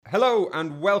Hello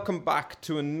and welcome back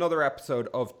to another episode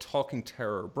of Talking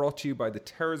Terror, brought to you by the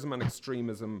Terrorism and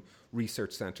Extremism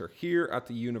Research Centre here at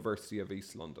the University of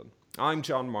East London. I'm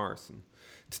John Morrison.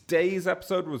 Today's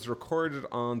episode was recorded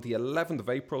on the 11th of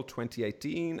April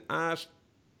 2018 at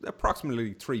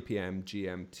approximately 3 p.m.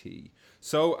 GMT.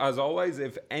 So, as always,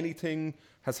 if anything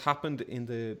has happened in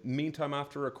the meantime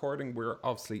after recording, we're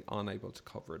obviously unable to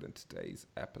cover it in today's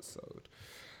episode.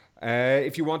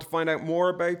 If you want to find out more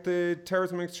about the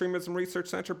Terrorism and Extremism Research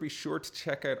Centre, be sure to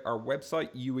check out our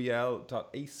website,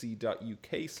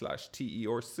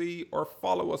 uel.ac.uk/TERC, or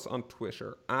follow us on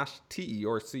Twitter at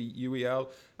TERCUEL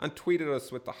and tweet at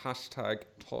us with the hashtag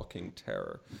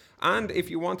TalkingTerror. And if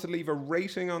you want to leave a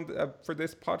rating on for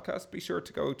this podcast, be sure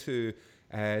to go to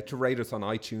rate us on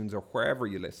iTunes or wherever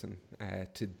you listen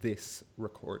to this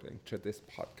recording, to this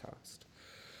podcast.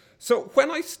 So when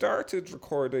I started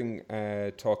recording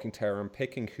Talking Terror and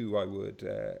picking who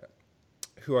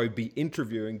I'd be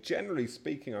interviewing, generally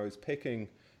speaking, I was picking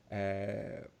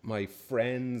my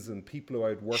friends and people who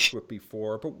I'd worked with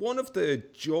before. But one of the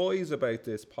joys about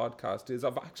this podcast is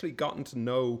I've actually gotten to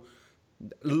know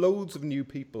loads of new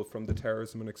people from the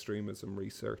terrorism and extremism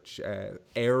research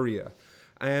area.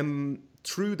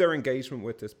 Through their engagement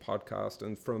with this podcast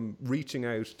and from reaching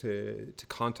out to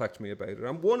contact me about it.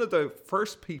 And one of the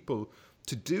first people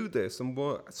to do this, and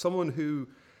someone who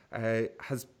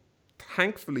has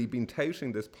thankfully been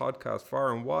touting this podcast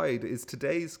far and wide, is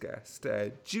today's guest.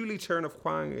 Julie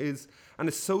Chernev-Huang is an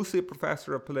associate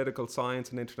professor of political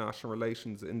science and international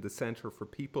relations in the Centre for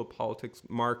People, Politics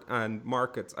and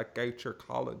Markets at Goucher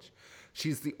College.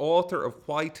 She's the author of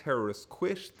Why Terrorists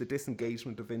Quit, The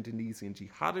Disengagement of Indonesian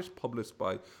Jihadists, published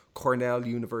by Cornell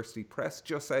University Press,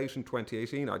 just out in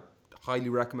 2018. I highly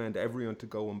recommend everyone to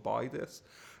go and buy this.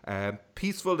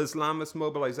 Peaceful Islamist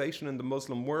Mobilization in the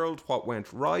Muslim World, What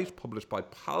Went Right, published by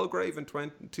Palgrave in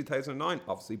 2009.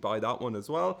 Obviously buy that one as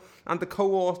well. And the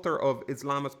co-author of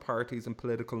Islamist Parties and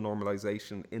Political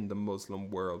Normalization in the Muslim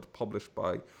World, published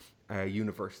by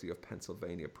University of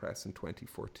Pennsylvania Press in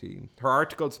 2014. Her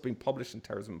articles have been published in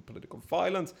Terrorism and Political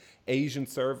Violence, Asian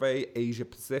Survey, Asia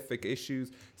Pacific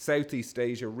Issues, Southeast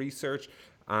Asia Research,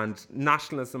 and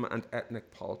Nationalism and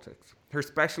Ethnic Politics. Her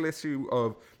special issue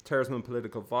of Terrorism and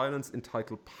Political Violence,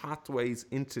 entitled Pathways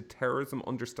into Terrorism,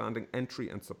 Understanding Entry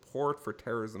and Support for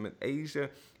Terrorism in Asia,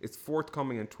 is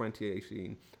forthcoming in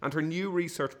 2018. And her new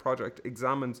research project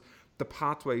examines the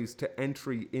pathways to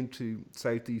entry into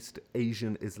Southeast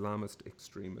Asian Islamist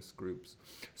extremist groups.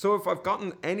 So if I've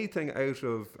gotten anything out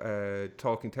of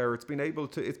Talking Terror, it's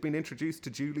been introduced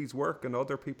to Julie's work and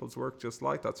other people's work just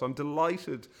like that. So I'm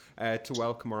delighted to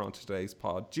welcome her on today's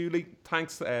pod. Julie,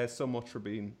 thanks so much for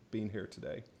being here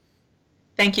today.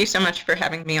 Thank you so much for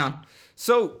having me on.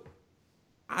 So,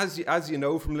 as you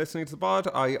know from listening to the pod,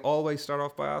 I always start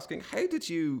off by asking, how did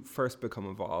you first become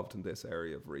involved in this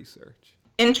area of research?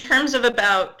 In terms of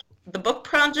about the book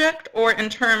project, or in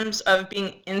terms of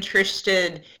being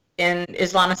interested in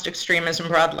Islamist extremism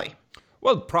broadly?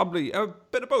 Well, probably a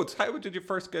bit of both. How did you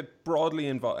first get broadly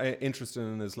interested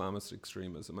in Islamist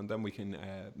extremism? And then we can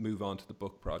move on to the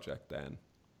book project then.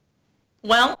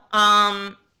 Well,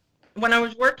 when I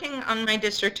was working on my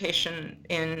dissertation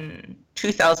in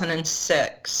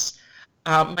 2006,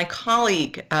 my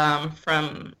colleague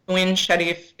from UIN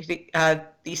Sharif,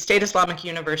 the State Islamic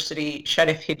University,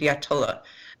 Sharif Hidayatullah,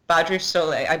 Badru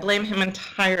Soleh, I blame him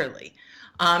entirely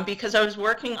because I was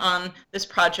working on this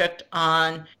project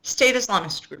on state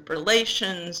Islamist group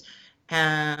relations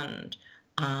and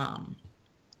why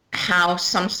in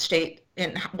some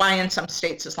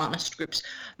states Islamist groups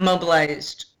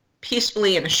mobilized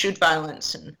peacefully and eschewed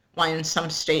violence, and why in some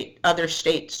other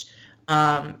states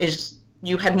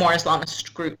you had more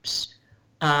Islamist groups.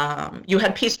 You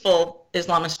had peaceful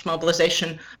Islamist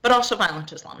mobilization, but also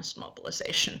violent Islamist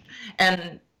mobilization,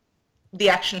 and the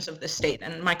actions of the state.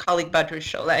 And my colleague Badru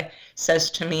Soleh says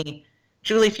to me,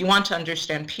 Julie, if you want to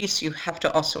understand peace, you have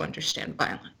to also understand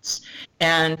violence.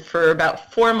 And for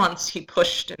about 4 months, he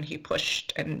pushed,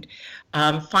 and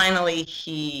finally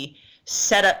he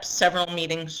set up several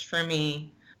meetings for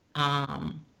me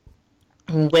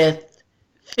with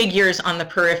figures on the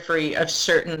periphery of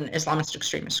certain Islamist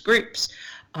extremist groups.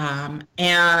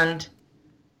 And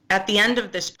at the end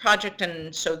of this project,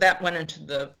 and so that went into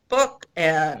the book,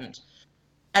 and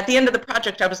at the end of the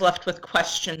project, I was left with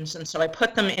questions, and so I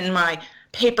put them in my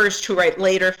papers to write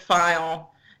later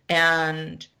file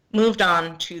and moved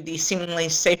on to the seemingly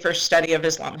safer study of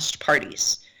Islamist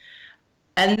parties.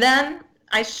 And then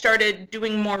I started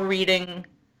doing more reading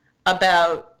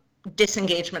about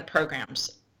disengagement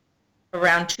programs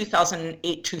around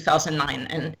 2008, 2009,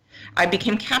 and I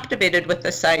became captivated with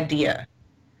this idea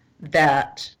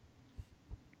that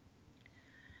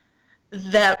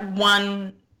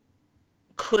one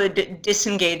could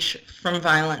disengage from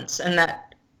violence, and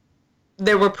that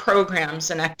there were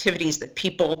programs and activities that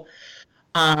people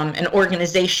and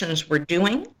organizations were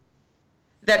doing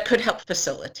that could help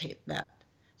facilitate that.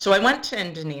 So I went to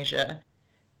Indonesia,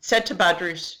 said to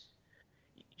Badrus,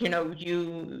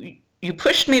 you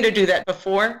pushed me to do that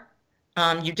before.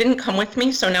 You didn't come with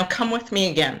me, so now come with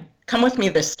me again. Come with me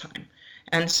this time.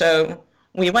 And so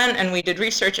we went and we did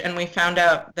research, and we found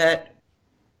out that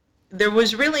there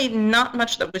was really not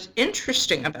much that was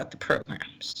interesting about the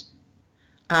programs.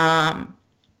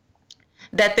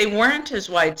 That they weren't as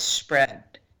widespread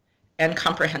and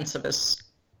comprehensive as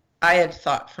I had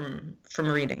thought from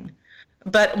reading.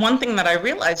 But one thing that I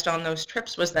realized on those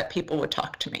trips was that people would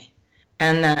talk to me,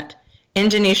 and that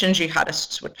Indonesian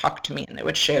jihadists would talk to me, and they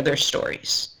would share their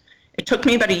stories. It took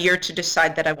me about a year to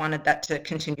decide that I wanted that to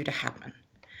continue to happen.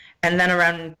 And then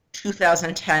around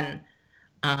 2010,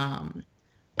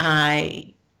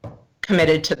 I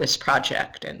committed to this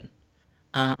project, and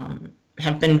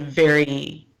have been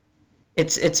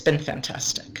it's been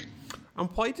fantastic. And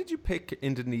why did you pick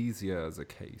Indonesia as a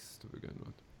case to begin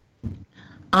with?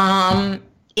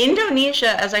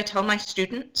 Indonesia, as I tell my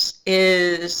students,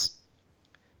 is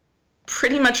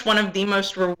pretty much one of the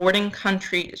most rewarding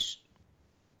countries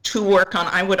to work on,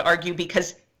 I would argue,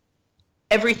 because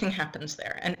everything happens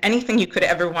there, and anything you could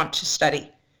ever want to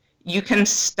study, you can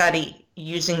study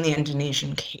using the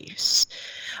Indonesian case.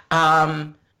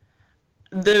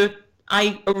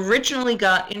 I originally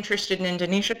got interested in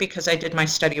Indonesia because I did my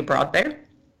study abroad there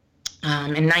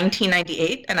in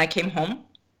 1998, and I came home.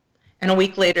 And a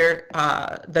week later,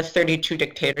 the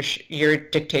 32-year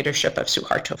dictatorship of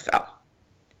Suharto fell.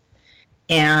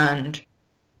 And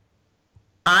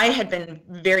I had been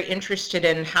very interested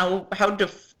in how do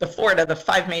the four of the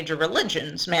five major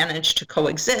religions manage to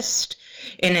coexist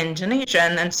in Indonesia.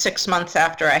 And then 6 months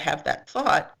after I have that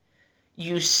thought,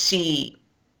 you see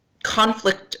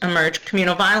conflict emerge,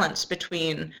 communal violence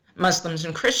between Muslims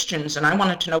and Christians. And I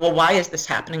wanted to know, well, why is this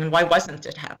happening, and why wasn't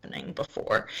it happening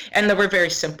before? And there were very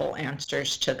simple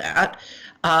answers to that.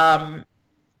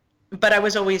 But I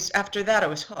was always, after that, I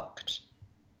was hooked.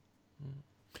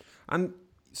 And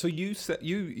so you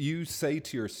say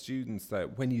to your students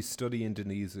that when you study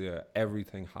Indonesia,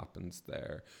 everything happens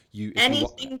there.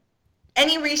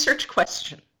 Any research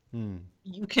question,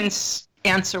 you can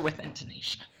answer with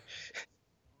Indonesia.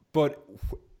 But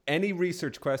any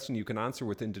research question you can answer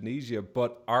with Indonesia,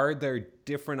 but are there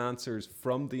different answers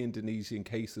from the Indonesian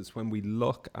cases when we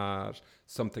look at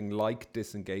something like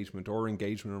disengagement or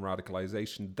engagement and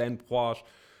radicalization than what,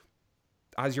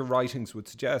 as your writings would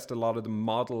suggest, a lot of the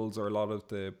models or a lot of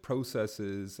the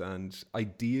processes and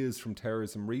ideas from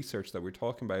terrorism research that we're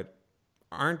talking about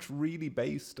aren't really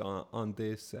based on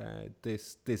this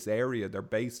area. They're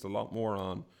based a lot more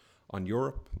on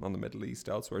Europe, on the Middle East,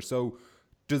 elsewhere. So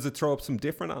does it throw up some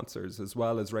different answers as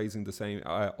well as raising the same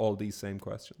all these same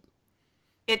questions?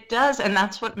 It does, and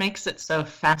that's what makes it so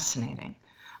fascinating.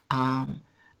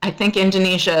 I think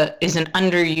Indonesia is an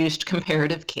underused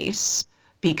comparative case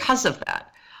because of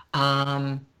that.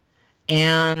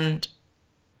 And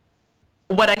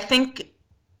what I think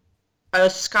a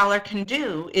scholar can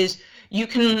do is you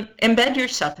can embed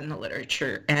yourself in the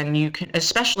literature, and you can,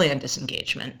 especially in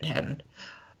disengagement, and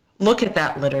look at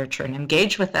that literature and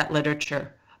engage with that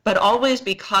literature, but always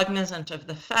be cognizant of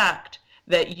the fact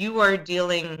that you are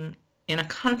dealing in a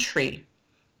country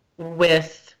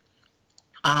with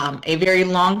a very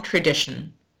long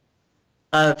tradition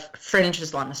of fringe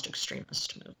Islamist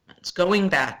extremist movements, going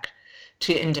back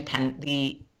to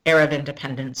the era of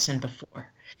independence and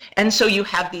before. And so you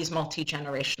have these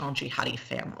multi-generational jihadi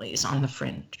families on the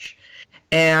fringe.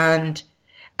 And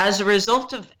as a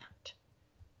result of that,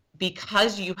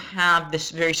 because you have this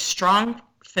very strong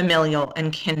familial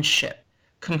and kinship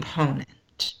component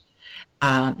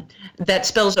that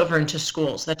spills over into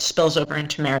schools, that spills over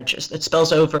into marriages, that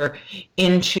spills over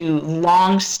into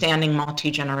long-standing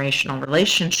multi-generational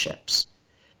relationships,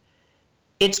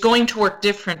 it's going to work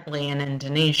differently in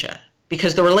Indonesia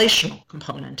because the relational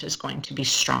component is going to be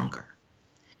stronger.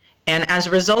 And as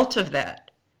a result of that,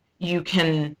 you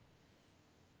can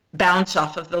bounce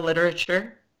off of the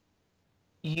literature.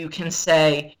 You can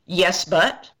say, yes,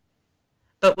 but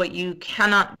what you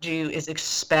cannot do is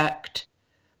expect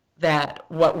that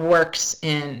what works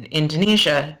in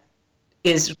Indonesia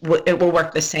it will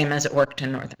work the same as it worked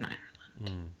in Northern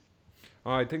Ireland.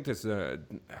 I think this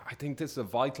is a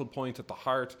vital point at the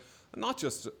heart, not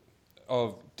just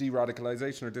of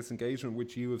de-radicalization or disengagement,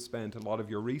 which you have spent a lot of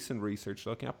your recent research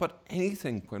looking at, but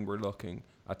anything when we're looking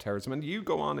at terrorism. And you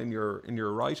go on in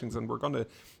your writings, and we're going to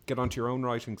get onto your own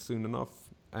writings soon enough.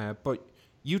 But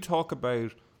you talk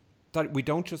about that we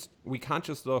can't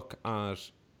just look at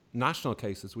national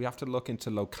cases. We have to look into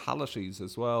localities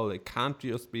as well. It can't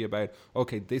just be about,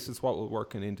 okay, this is what will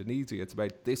work in Indonesia. It's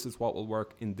about, this is what will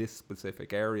work in this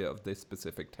specific area of this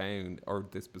specific town or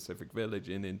this specific village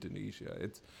in Indonesia.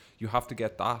 You have to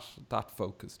get that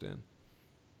focused in.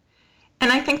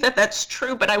 And I think that that's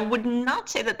true, but I would not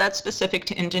say that that's specific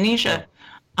to Indonesia.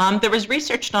 There was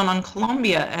research done on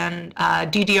Colombia and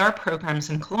DDR programs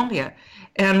in Colombia.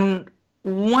 And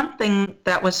one thing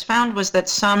that was found was that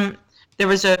there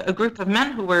was a group of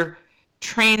men who were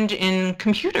trained in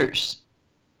computers,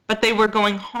 but they were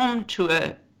going home to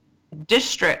a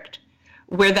district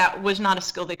where that was not a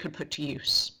skill they could put to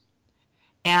use.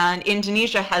 And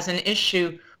Indonesia has an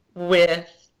issue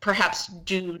with, perhaps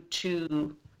due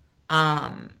to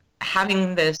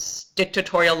having this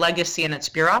dictatorial legacy in its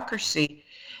bureaucracy,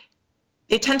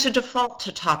 it tends to default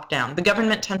to top-down. The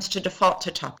government tends to default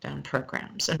to top-down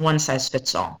programs and one size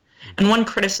fits all. And one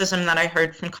criticism that I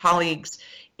heard from colleagues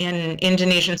in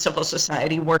Indonesian civil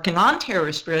society working on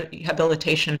terrorist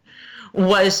rehabilitation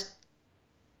was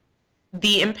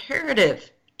the imperative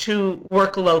to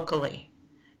work locally,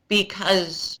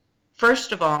 because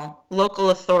first of all,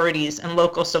 local authorities and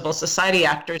local civil society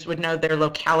actors would know their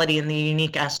locality and the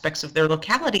unique aspects of their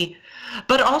locality,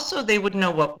 but also they would know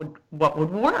what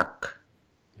would work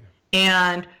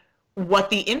and what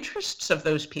the interests of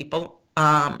those people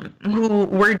who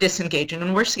were disengaging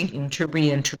and were seeking to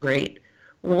reintegrate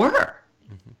were.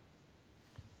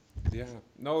 Mm-hmm. Yeah,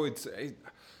 no,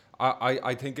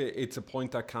 I think it's a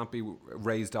point that can't be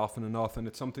raised often enough, and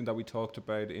it's something that we talked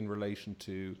about in relation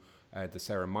to the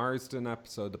Sarah Marsden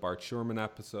episode, the Bart Sherman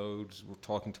episode. We're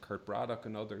talking to Kurt Braddock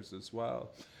and others as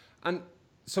well. And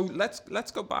so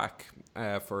let's go back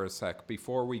for a sec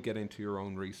before we get into your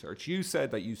own research. You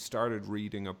said that you started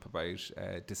reading up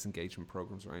about disengagement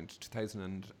programs around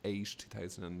 2008,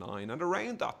 2009, and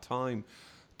around that time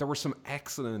there were some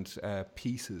excellent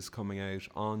pieces coming out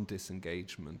on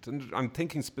disengagement. And I'm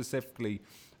thinking specifically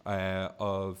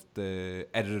of the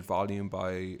edited volume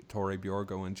by Tore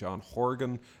Bjorgo and John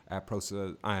Horgan,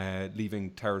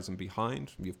 Leaving Terrorism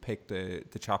Behind. You've picked the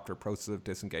chapter Process of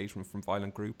Disengagement from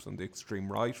Violent Groups on the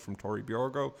Extreme Right from Tore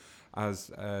Bjorgo as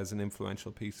an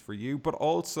influential piece for you, but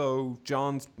also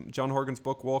John Horgan's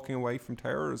book Walking Away from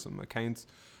Terrorism, accounts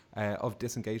of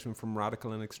disengagement from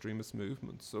radical and extremist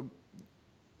movements. So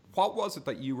what was it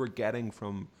that you were getting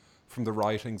from the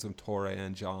writings of Tore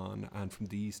and John, and from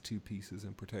these two pieces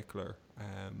in particular,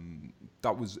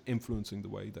 that was influencing the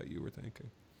way that you were thinking?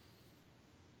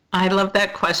 I love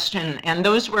that question. And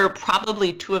those were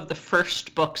probably two of the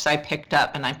first books I picked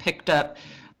up. And I picked up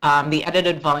the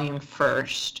edited volume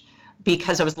first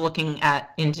because I was looking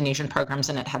at Indonesian programs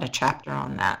and it had a chapter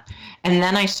on that. And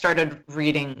then I started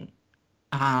reading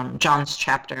John's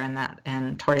chapter in that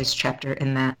and Tore's chapter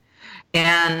in that.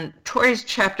 And Tore's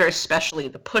chapter, especially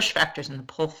the push factors and the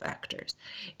pull factors,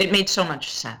 it made so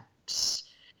much sense.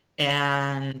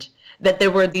 And that there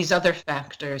were these other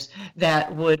factors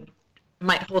that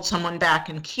might hold someone back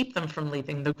and keep them from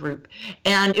leaving the group.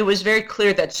 And it was very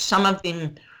clear that some of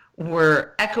them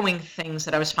were echoing things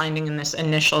that I was finding in this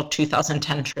initial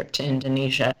 2010 trip to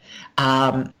Indonesia.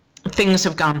 Things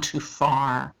have gone too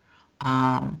far,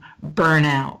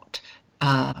 burnout,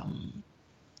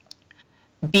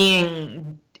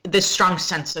 being this strong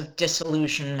sense of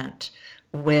disillusionment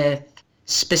with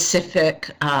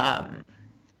specific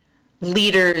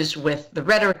leaders, with the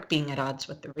rhetoric being at odds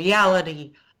with the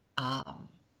reality, and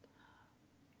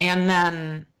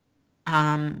then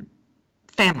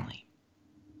family,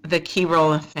 the key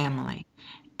role of family.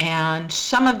 And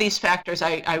some of these factors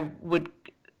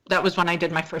that was when I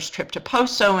did my first trip to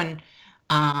Poso, and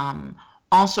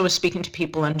also was speaking to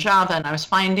people in Java, and I was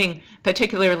finding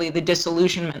particularly the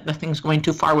disillusionment, the things going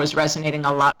too far, was resonating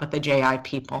a lot with the JI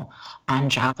people on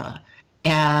Java.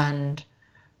 And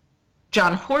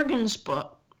John Horgan's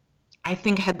book, I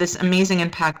think, had this amazing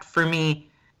impact for me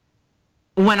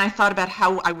when I thought about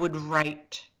how I would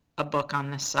write a book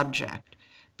on this subject,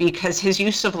 because his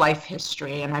use of life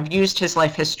history, and I've used his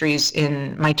life histories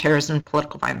in my terrorism and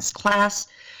political violence class,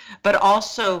 but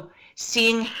also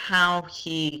seeing how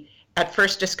he at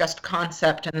first discussed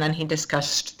concept and then he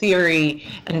discussed theory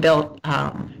and built,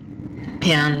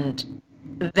 and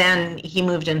then he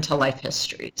moved into life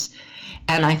histories.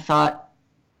 And I thought,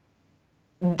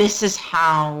 this is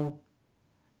how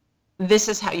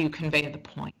you convey the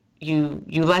point. You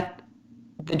let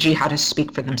the jihadists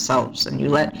speak for themselves, and you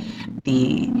let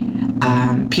the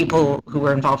people who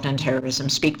were involved in terrorism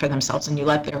speak for themselves, and you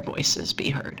let their voices be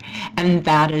heard. And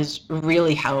that is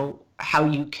really how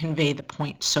you convey the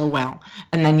point so well.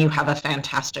 And then you have a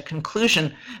fantastic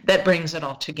conclusion that brings it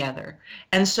all together.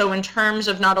 And so in terms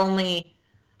of not only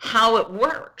how it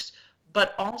works,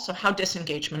 but also how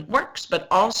disengagement works, but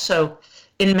also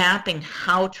in mapping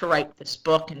how to write this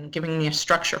book and giving me a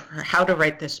structure for how to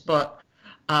write this book.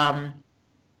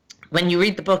 When you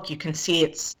read the book, you can see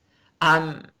it's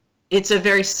a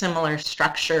very similar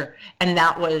structure, and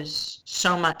that was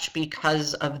so much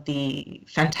because of the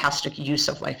fantastic use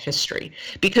of life history,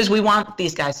 because we want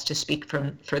these guys to speak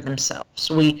for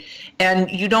themselves. And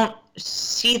you don't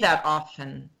see that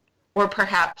often, or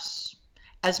perhaps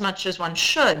as much as one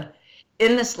should,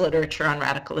 in this literature on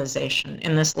radicalization,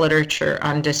 in this literature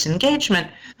on disengagement.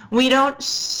 We don't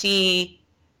see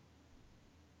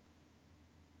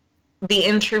the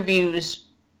interviews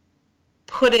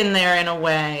put in there in a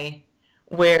way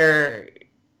where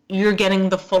you're getting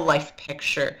the full life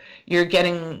picture. You're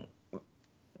getting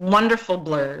wonderful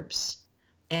blurbs.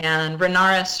 And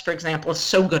Renaris, for example, is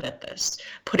so good at this,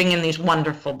 putting in these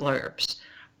wonderful blurbs.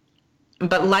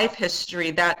 But life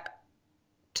history, that,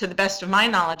 to the best of my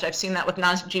knowledge, I've seen that with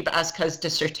Najib Azka's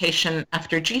dissertation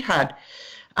after jihad.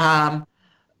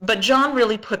 But John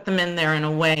really put them in there in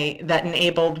a way that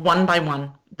enabled, one by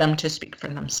one, them to speak for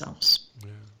themselves.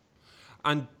 Yeah.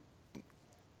 And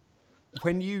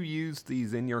when you use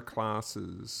these in your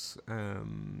classes,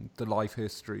 the life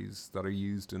histories that are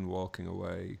used in Walking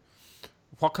Away,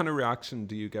 what kind of reaction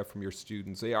do you get from your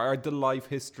students? Are the life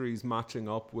histories matching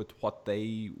up with what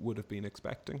they would have been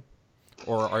expecting?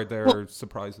 Or are there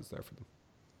surprises there for them?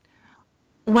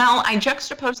 Well, I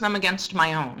juxtapose them against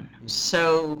my own.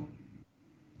 So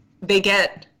they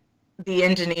get the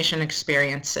Indonesian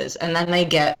experiences, and then they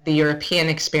get the European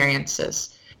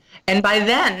experiences. And by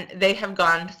then, they have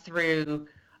gone through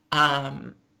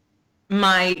the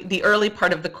early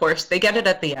part of the course. They get it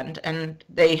at the end, and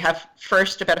they have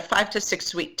first about a 5 to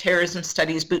 6 week terrorism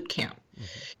studies boot camp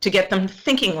to get them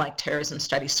thinking like terrorism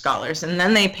studies scholars. And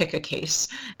then they pick a case,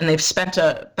 and they've spent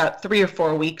about 3 or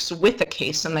 4 weeks with a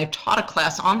case, and they've taught a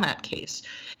class on that case.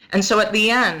 And so at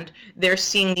the end, they're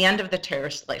seeing the end of the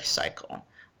terrorist life cycle.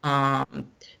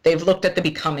 They've looked at the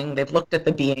becoming, they've looked at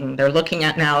the being, they're looking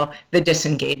at now the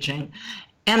disengaging.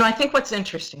 And I think what's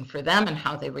interesting for them and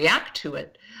how they react to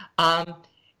it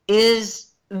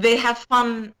is they have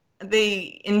fun,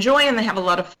 they enjoy, and they have a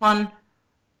lot of fun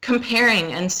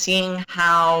comparing and seeing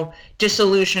how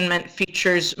disillusionment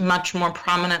features much more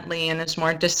prominently and is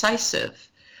more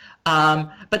decisive.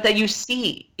 But that you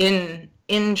see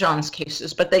in John's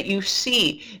cases, but that you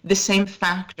see the same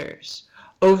factors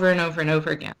over and over and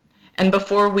over again. And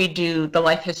before we do the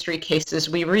life history cases,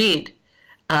 we read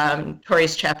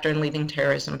Tori's chapter in Leaving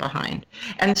Terrorism Behind.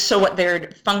 And so what they're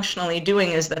functionally doing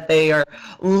is that they are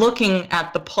looking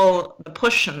at the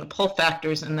push and the pull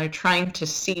factors, and they're trying to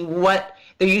see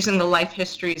they're using the life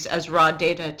histories as raw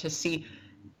data to see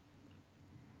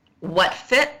what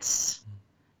fits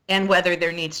and whether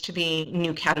there needs to be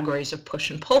new categories of push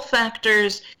and pull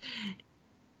factors.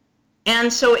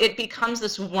 And so it becomes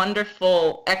this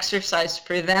wonderful exercise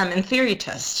for them in theory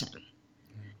testing.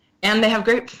 And they have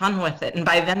great fun with it. And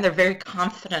by then, they're very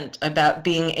confident about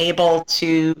being able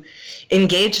to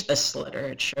engage this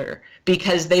literature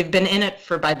because they've been in it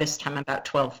for, by this time, about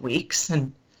 12 weeks.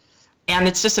 And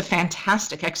it's just a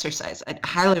fantastic exercise. I'd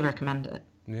highly recommend it.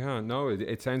 Yeah, no,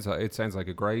 it sounds like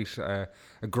a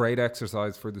great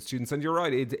exercise for the students. And you're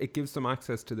right, it gives them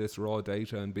access to this raw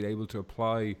data and be able to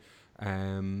apply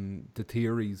the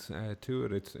theories to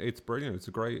it. It's brilliant. It's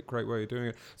a great way of doing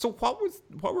it. So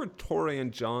what were Tori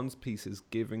and John's pieces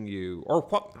giving you, or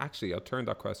what? Actually, I'll turn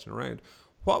that question around.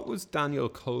 What was Daniel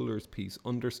Kohler's piece,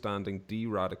 Understanding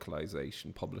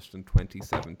De-Radicalization, published in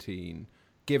 2017,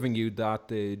 giving you that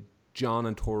the John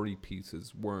and Tori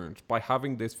pieces weren't, by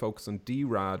having this focus on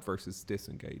derad versus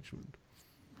disengagement?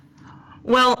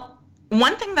 Well,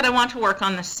 one thing that I want to work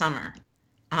on this summer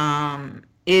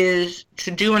is to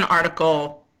do an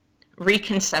article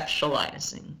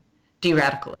reconceptualizing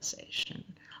de-radicalization,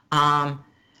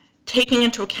 taking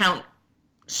into account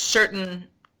certain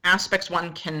aspects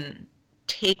one can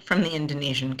take from the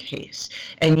Indonesian case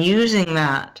and using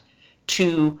that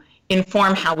to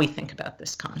inform how we think about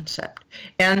this concept.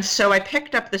 And so I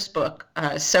picked up this book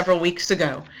several weeks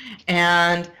ago,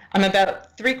 and I'm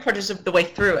about 3/4 of the way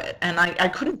through it, and I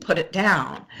couldn't put it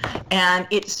down. And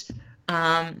it's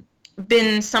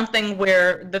been something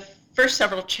where the first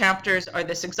several chapters are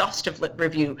this exhaustive lit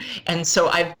review. And so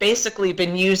I've basically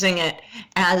been using it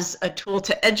as a tool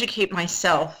to educate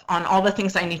myself on all the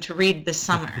things I need to read this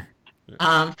summer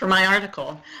for my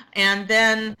article. And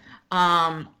then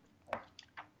I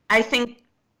think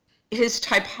his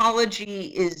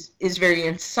typology is very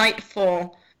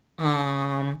insightful,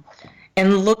 and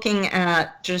looking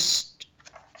at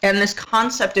and this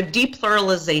concept of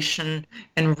depluralization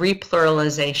and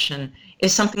repluralization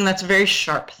is something that's very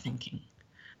sharp thinking.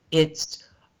 It's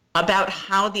about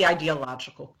how the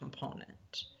ideological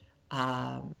component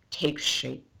takes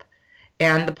shape.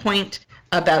 And the point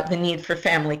about the need for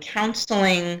family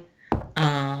counseling,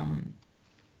 I'm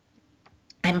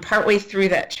partway through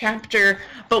that chapter,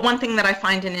 but one thing that I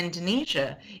find in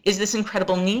Indonesia is this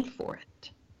incredible need for it.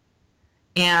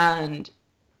 And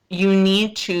you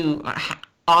need to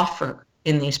offer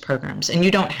in these programs, and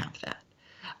you don't have that,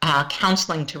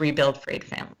 counseling to rebuild frayed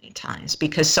family ties,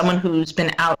 because someone who's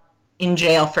been out in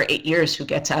jail for 8 years who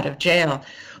gets out of jail,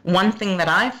 one thing that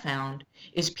I've found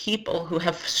is people who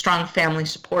have strong family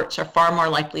supports are far more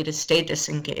likely to stay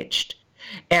disengaged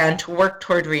and to work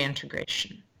toward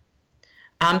reintegration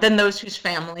than those whose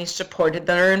families supported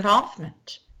their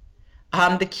involvement.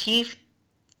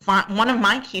 One of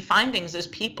my key findings is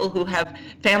people who have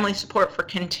family support for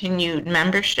continued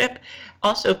membership,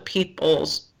 also people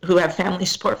who have family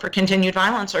support for continued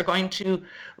violence are going to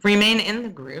remain in the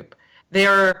group.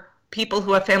 There are people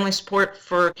who have family support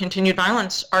for continued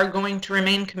violence are going to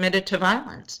remain committed to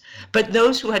violence. But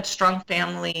those who had strong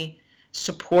family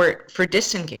support for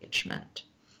disengagement,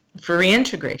 for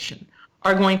reintegration,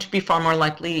 are going to be far more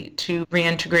likely to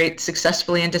reintegrate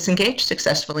successfully and disengage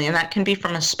successfully. And that can be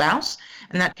from a spouse,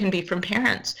 and that can be from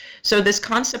parents. So this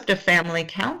concept of family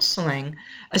counseling,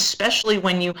 especially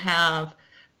when you have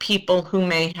people who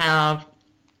may have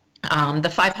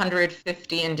the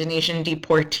 550 Indonesian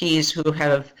deportees who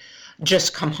have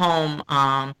just come home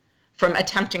from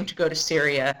attempting to go to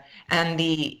Syria, and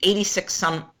the 86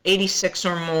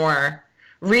 or more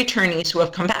returnees who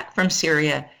have come back from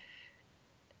Syria,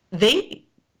 they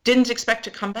didn't expect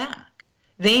to come back.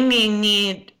 They may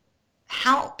need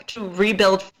help to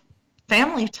rebuild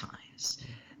family ties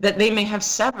that they may have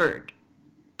severed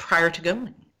prior to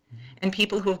going. And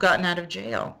people who have gotten out of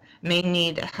jail may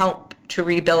need help to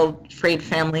rebuild frayed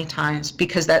family ties,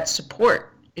 because that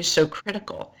support is so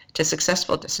critical to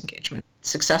successful disengagement,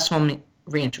 successful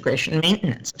reintegration,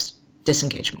 maintenance of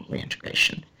disengagement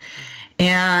reintegration.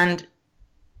 And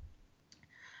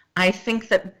I think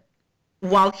that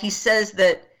while he says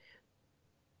that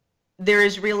there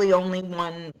is really only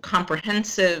one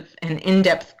comprehensive and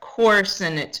in-depth course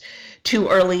and it's too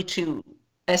early to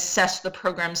assess the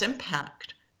program's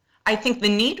impact, I think the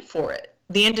need for it,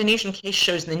 the Indonesian case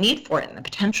shows the need for it and the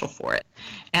potential for it.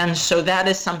 And so that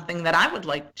is something that I would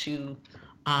like to,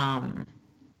 that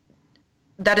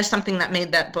is something that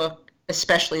made that book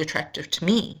especially attractive to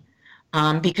me,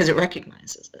 because it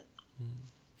recognizes it.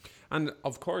 And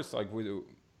of course, like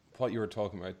what you were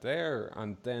talking about there,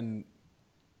 and then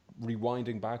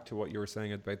rewinding back to what you were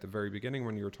saying about the very beginning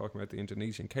when you were talking about the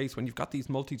Indonesian case, when you've got these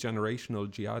multi-generational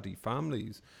jihadi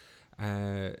families,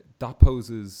 that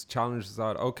poses challenges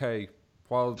that, okay,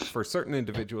 while for certain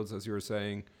individuals, as you were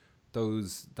saying,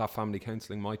 that family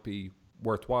counselling might be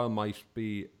worthwhile, might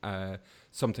be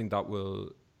something that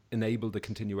will enable the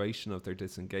continuation of their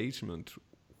disengagement.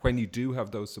 When you do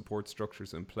have those support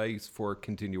structures in place for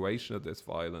continuation of this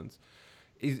violence,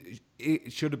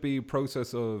 should it be a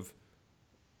process of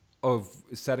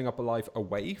setting up a life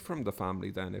away from the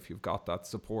family then, if you've got that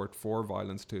support for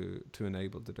violence to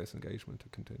enable the disengagement to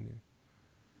continue?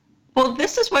 Well,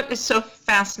 this is what is so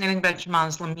fascinating about Jemaah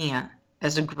Islamiyah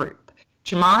as a group.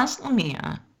 Jemaah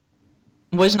Islamiyah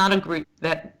was not a group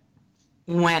that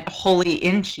went wholly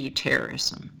into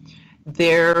terrorism.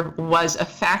 There was a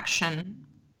faction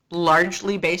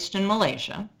largely based in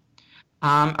Malaysia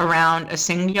around a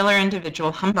singular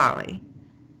individual, Hambali.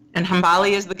 And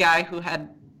Hambali is the guy who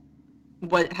had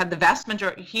the vast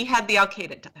majority, he had the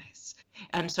Al-Qaeda ties.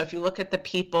 And so if you look at the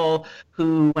people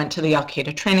who went to the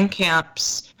Al-Qaeda training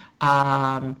camps,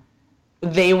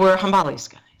 they were Hambali's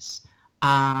guys,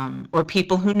 or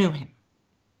people who knew him.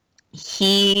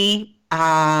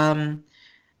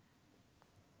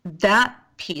 That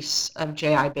piece of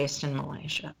JI based in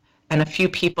Malaysia, and a few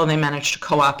people they managed to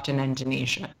co-opt in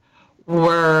Indonesia,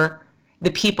 were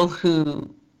the people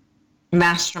who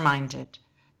masterminded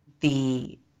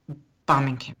the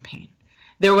bombing campaign.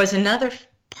 There was another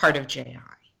part of JI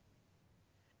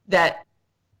that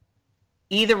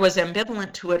either was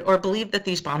ambivalent to it or believed that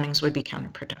these bombings would be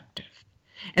counterproductive.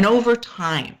 And over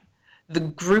time, the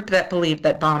group that believed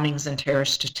that bombings and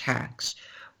terrorist attacks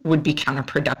would be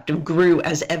counterproductive grew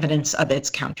as evidence of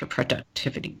its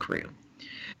counterproductivity grew.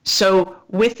 So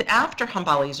after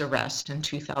Hambali's arrest in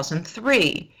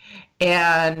 2003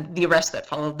 and the arrest that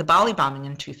followed the Bali bombing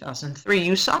in 2003,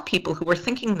 you saw people who were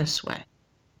thinking this way,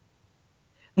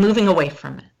 moving away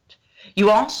from it.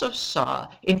 You also saw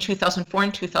in 2004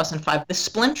 and 2005 the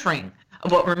splintering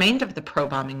of what remained of the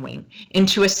pro-bombing wing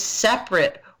into a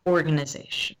separate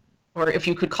organization, or if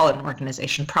you could call it an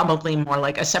organization, probably more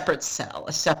like a separate cell,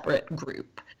 a separate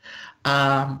group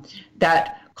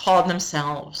that called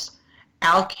themselves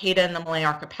Al-Qaeda in the Malay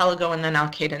Archipelago and then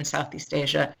Al-Qaeda in Southeast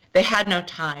Asia. They had no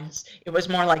ties. It was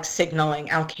more like signaling,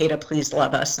 Al-Qaeda, please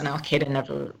love us, and Al-Qaeda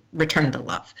never returned the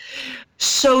love.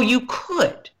 So you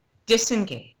could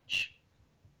disengage.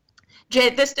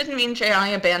 This didn't mean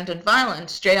JI abandoned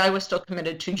violence. JI was still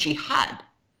committed to jihad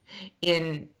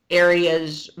in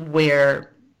areas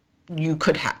where you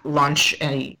could launch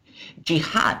a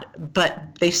jihad, but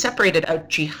they separated out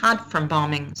jihad from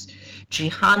bombings,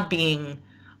 jihad being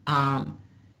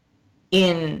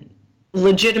in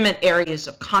legitimate areas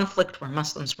of conflict where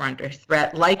Muslims were under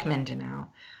threat, like Mindanao,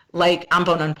 like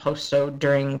Ambon and Poso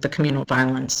during the communal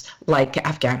violence, like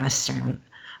Afghanistan,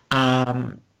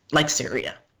 like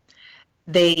Syria.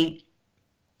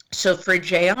 So for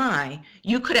JI,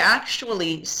 you could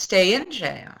actually stay in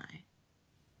JI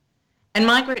and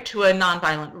migrate to a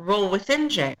nonviolent role within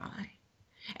JI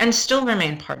and still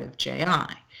remain part of JI.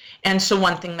 And so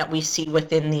one thing that we see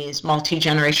within these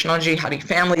multi-generational jihadi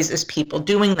families is people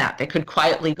doing that. They could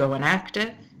quietly go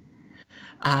inactive,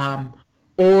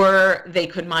 or they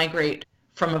could migrate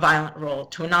from a violent role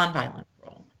to a nonviolent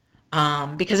role.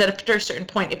 Because at a certain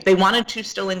point, if they wanted to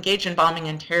still engage in bombing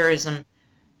and terrorism,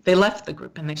 they left the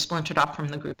group and they splintered off from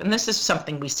the group. And this is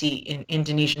something we see in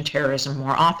Indonesian terrorism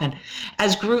more often.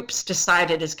 As groups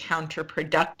decide it is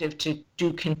counterproductive to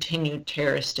do continued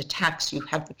terrorist attacks, you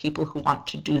have the people who want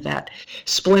to do that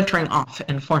splintering off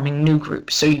and forming new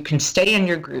groups. So you can stay in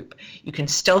your group, you can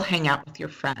still hang out with your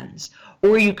friends,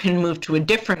 or you can move to a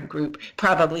different group,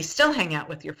 probably still hang out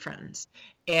with your friends,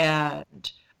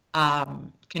 and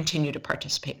continue to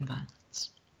participate in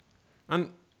violence. And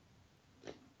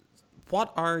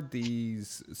what are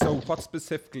these? So, what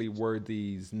specifically were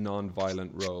these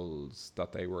non-violent roles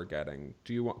that they were getting?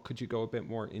 Could you go a bit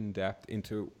more in depth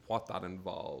into what that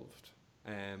involved,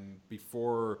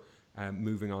 before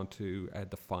moving on to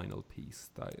the final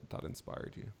piece that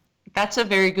inspired you? That's a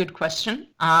very good question.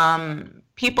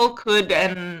 People could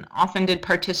and often did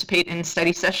participate in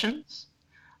study sessions.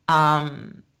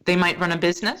 They might run a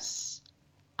business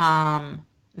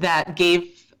that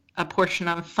gave a portion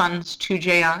of funds to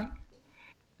JI.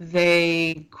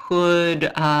 They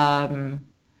could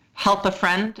help a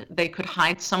friend. They could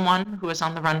hide someone who was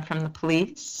on the run from the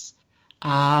police.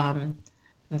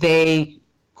 They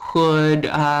could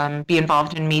be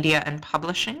involved in media and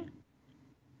publishing.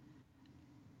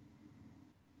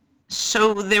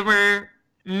 So there were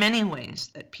many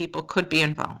ways that people could be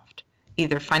involved,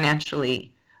 either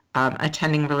financially,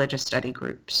 attending religious study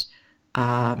groups,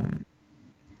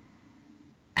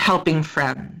 helping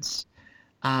friends,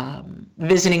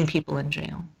 visiting people in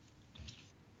jail.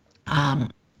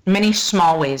 Many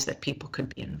small ways that people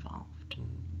could be involved.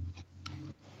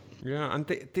 Yeah, and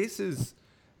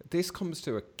this comes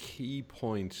to a key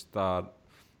point that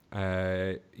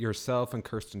yourself and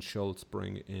Kirsten Schultz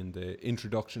bring in the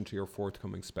introduction to your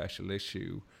forthcoming special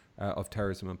issue of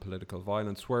Terrorism and Political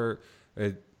Violence, where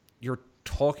you're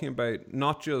talking about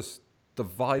not just the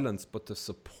violence, but the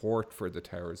support for the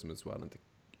terrorism as well, and the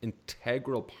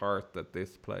integral part that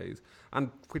this plays,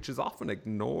 and which is often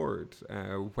ignored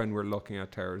when we're looking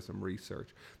at terrorism research.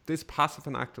 This passive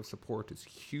and active support is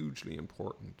hugely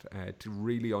important to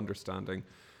really understanding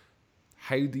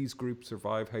how these groups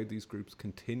survive, how these groups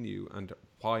continue, and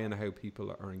why and how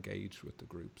people are engaged with the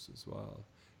groups as well.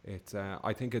 It's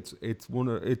I think it's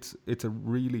a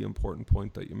really important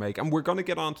point that you make, and we're going to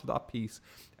get onto that piece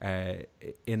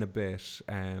in a bit.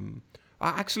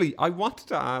 Actually, I wanted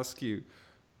to ask you,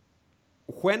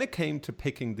 when it came to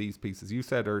picking these pieces, you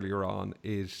said earlier on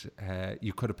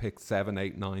you could have picked 7,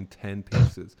 8, 9, 10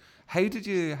 pieces. How did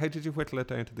you whittle it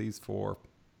down to these 4?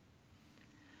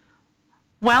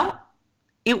 Well,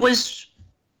 it was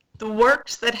the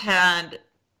works that had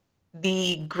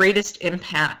the greatest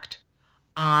impact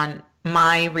on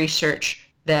my research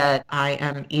that I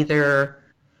am either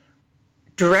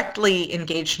directly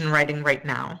engaged in writing right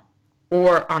now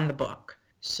or on the book.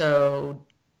 So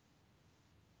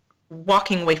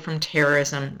walking away from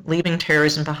terrorism, leaving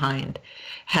terrorism behind,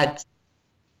 had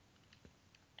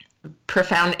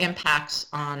profound impacts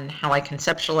on how I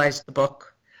conceptualized the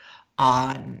book,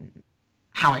 on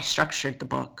how I structured the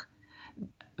book.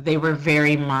 they were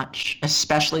very much,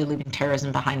 especially Leaving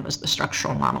Terrorism Behind was the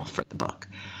structural model for the book.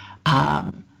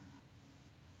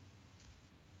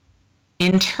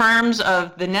 In terms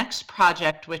of the next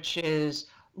project, which is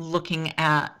looking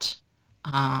at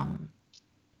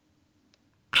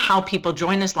how people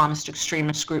join Islamist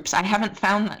extremist groups, I haven't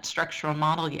found that structural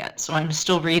model yet, so I'm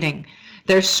still reading.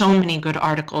 There's so many good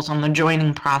articles on the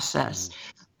joining process.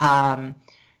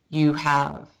 You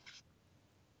have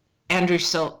Andrew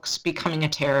Silks, Becoming a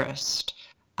Terrorist.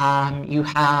 You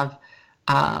have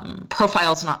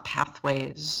Profiles Not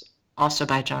Pathways, also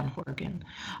by John Horgan.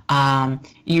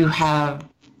 You have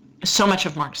so much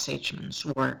of Mark Sachemann's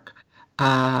work.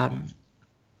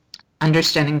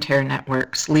 Understanding Terror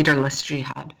Networks, Leaderless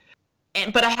Jihad.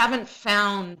 But I haven't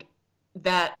found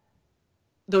that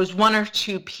those one or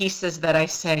two pieces that I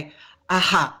say,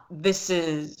 aha, this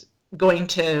is going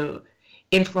to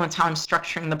influence how I'm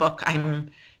structuring the book.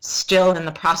 I'm still in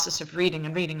the process of reading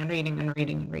and reading and reading and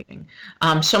reading and reading.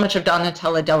 So much of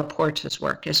Donatella Della Porta's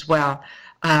work as well.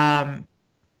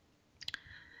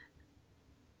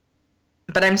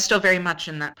 But I'm still very much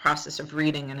in that process of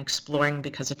reading and exploring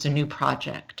because it's a new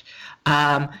project.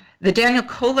 The Daniel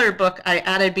Kohler book I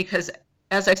added because,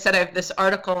 as I said, I have this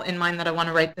article in mind that I want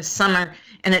to write this summer,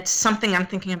 and it's something I'm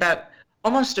thinking about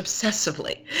almost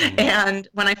obsessively. And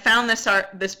when I found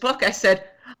this book, I said,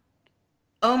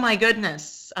 oh my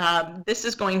goodness, this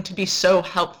is going to be so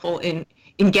helpful in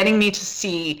getting me to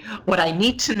see what I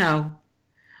need to know,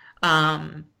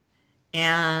 and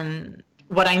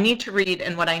what I need to read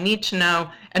and what I need to know.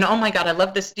 And oh my God, I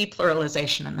love this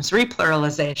depluralization and this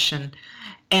repluralization.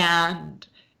 And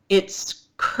it's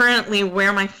currently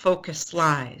where my focus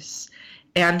lies.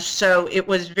 And so it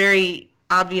was very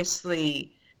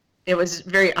obviously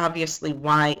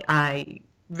why I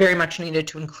very much needed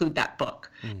to include that book.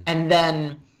 And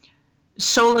then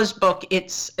Sola's book,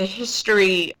 it's a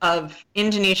history of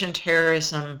Indonesian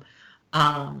terrorism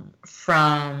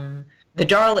from the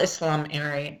Darul Islam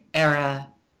era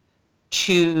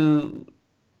to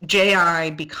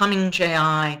JI, becoming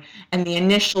JI, and the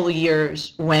initial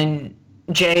years when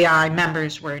JI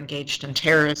members were engaged in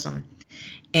terrorism.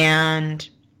 And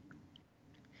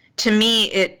to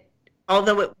me,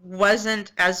 although it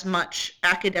wasn't as much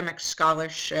academic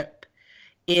scholarship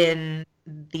in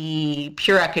the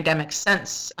pure academic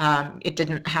sense, it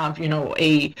didn't have,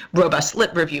 a robust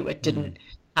lit review. It didn't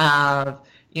have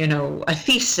a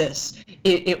thesis.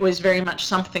 It was very much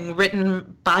something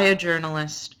written by a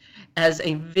journalist as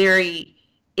a very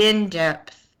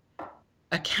in-depth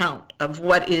account of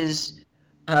what is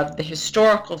of the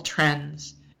historical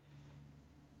trends.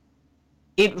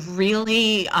 It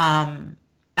really,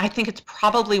 I think it's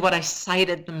probably what I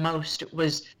cited the most. It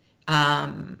was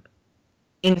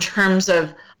in terms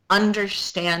of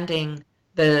understanding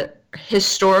the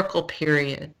historical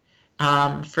period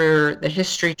for the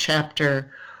history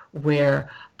chapter, where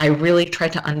I really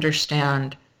tried to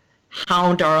understand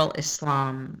how Darul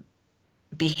Islam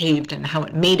behaved and how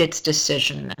it made its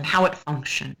decision and how it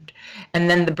functioned. And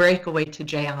then the breakaway to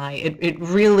JI, it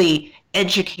really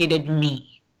educated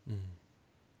me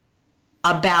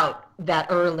about that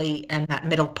early and that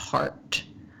middle part.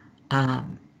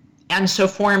 And so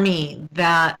for me,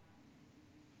 that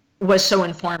was so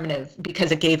informative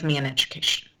because it gave me an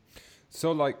education.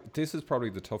 So, this is probably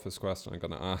the toughest question I'm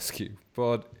going to ask you,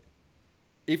 but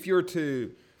if you're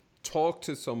to talk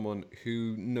to someone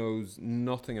who knows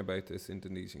nothing about this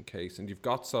Indonesian case, and you've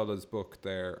got Sola's book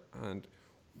there, and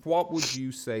what would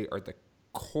you say are the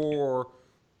core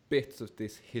bits of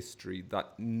this history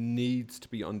that needs to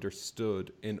be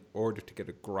understood in order to get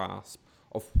a grasp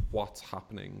of what's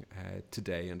happening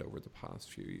today and over the past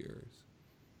few years?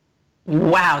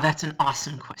 Wow, that's an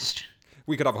awesome question.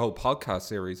 We could have a whole podcast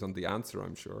series on the answer,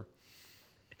 I'm sure.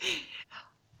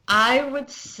 I would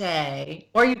say,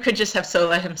 or you could just have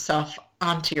Sola himself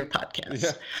onto your podcast.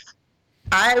 Yeah.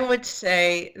 I would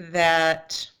say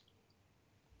that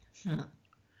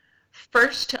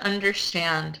first, to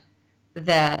understand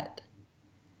that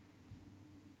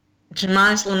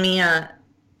Jemaah Islamiyah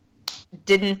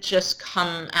didn't just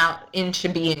come out into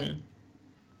being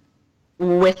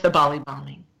with the Bali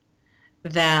bombing,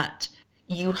 that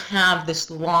you have this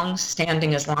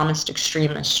long-standing Islamist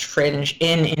extremist fringe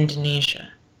in Indonesia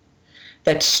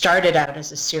that started out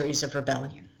as a series of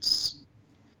rebellions,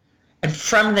 and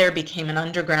from there became an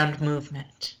underground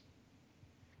movement,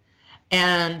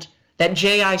 and that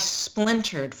JI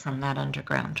splintered from that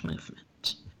underground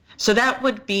movement. So that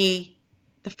would be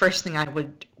the first thing I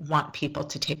would want people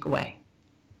to take away.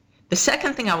 The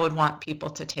second thing I would want people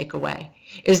to take away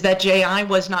is that JI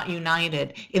was not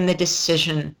united in the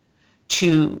decision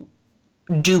to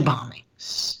do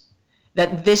bombings.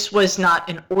 that this was not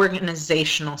an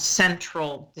organizational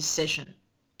central decision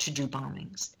to do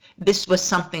bombings. This was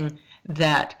something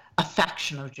that a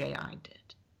faction of JI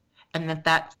did, and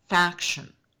that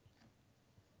faction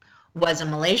was a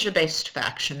Malaysia-based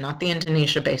faction, not the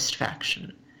Indonesia-based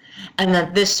faction, and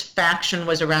that this faction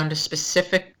was around a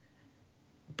specific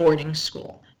boarding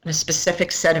school and a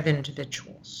specific set of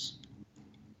individuals,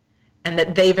 and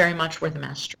that they very much were the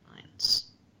masterminds.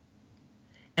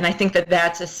 And I think that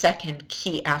that's a second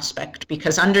key aspect,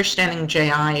 because understanding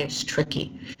JI is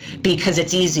tricky, because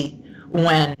it's easy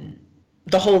when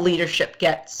the whole leadership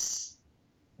gets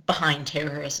behind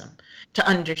terrorism to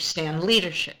understand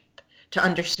leadership, to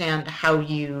understand how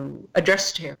you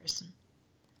address terrorism.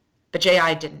 But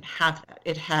JI didn't have that.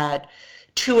 It had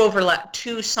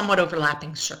two somewhat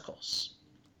overlapping circles.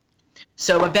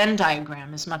 So a Venn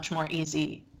diagram is much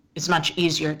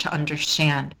easier to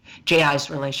understand JI's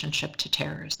relationship to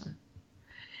terrorism.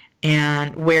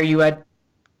 And where you had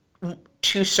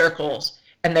two circles,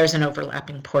 and there's an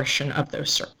overlapping portion of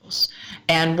those circles.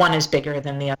 And one is bigger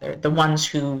than the other. The ones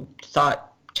who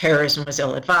thought terrorism was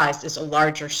ill-advised is a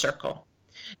larger circle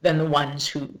than the ones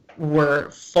who were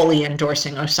fully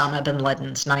endorsing Osama bin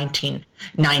Laden's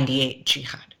 1998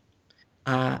 jihad.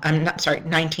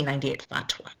 1998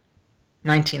 fatwa.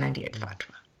 1998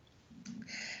 fatwa.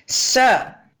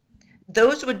 So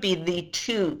those would be the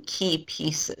two key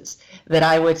pieces that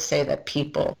I would say that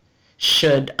people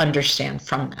should understand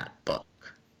from that book.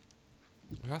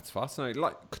 That's fascinating.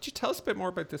 Could you tell us a bit more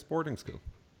about this boarding school?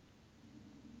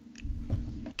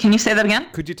 Can you say that again?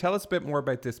 Could you tell us a bit more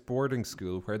about this boarding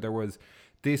school where there was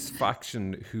this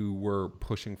faction who were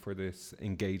pushing for this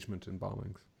engagement in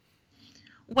bombings?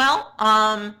 Well,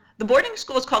 the boarding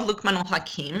school is called Luqmanul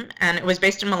Hakim, and it was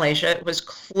based in Malaysia. It was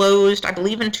closed, I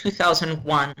believe, in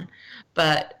 2001,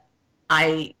 but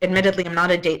I admittedly am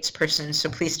not a dates person, so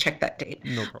please check that date.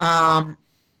 No problem.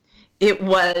 It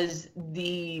was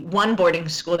the one boarding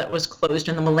school that was closed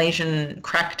in the Malaysian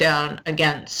crackdown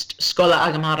against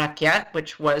Sekolah Agama Rakyat,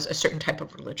 which was a certain type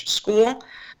of religious school.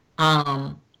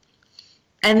 And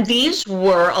these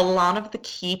were a lot of the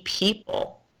key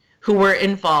people who were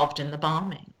involved in the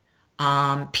bombing.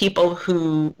 People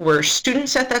who were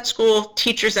students at that school,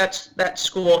 teachers at that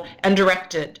school, and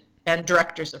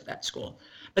directors of that school.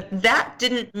 But that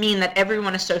didn't mean that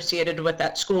everyone associated with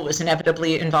that school was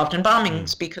inevitably involved in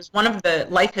bombings, because one of the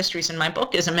life histories in my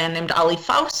book is a man named Ali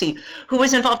Fauci, who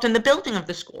was involved in the building of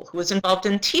the school, who was involved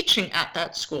in teaching at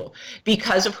that school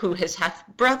because of who his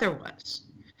half-brother was.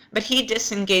 But he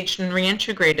disengaged and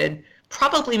reintegrated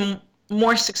probably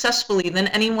more successfully than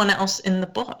anyone else in the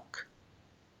book.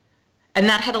 And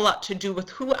that had a lot to do with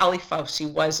who Ali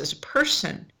Fauci was as a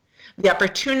person, the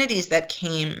opportunities that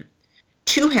came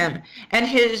to him, and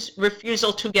his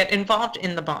refusal to get involved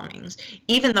in the bombings,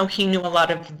 even though he knew a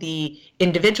lot of the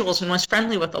individuals and was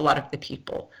friendly with a lot of the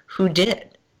people who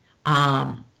did.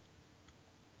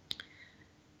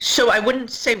 So I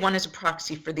wouldn't say one is a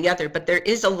proxy for the other, but there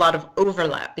is a lot of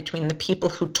overlap between the people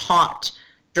who taught,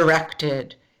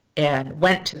 directed, and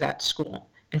went to that school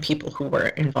and people who were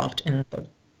involved in the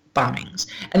bombings.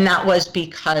 And that was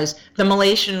because the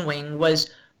Malaysian wing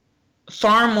was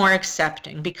far more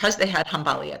accepting, because they had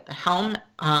Hambali at the helm,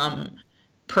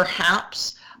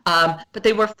 perhaps, but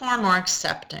they were far more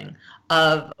accepting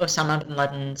of Osama bin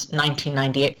Laden's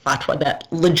 1998 fatwa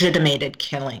that legitimated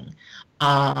killing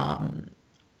and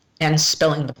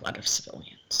spilling the blood of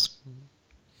civilians.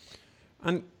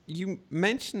 And you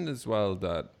mentioned as well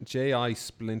that JI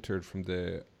splintered from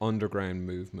the underground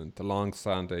movement, the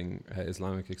long-standing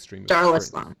Islamic extremist Darul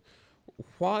Islam.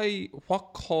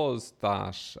 What caused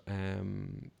that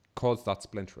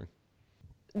splintering?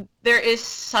 There is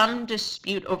some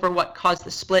dispute over what caused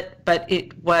the split, but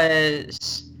it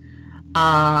was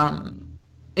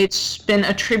it's been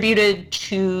attributed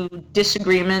to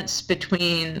disagreements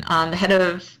between the head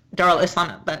of Darul Islam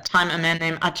at that time, a man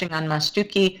named Achingan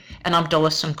Masduki, and Abdullah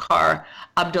Sunkar.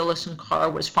 Abdullah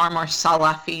Sunkar was far more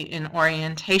Salafi in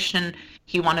orientation.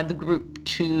 He wanted the group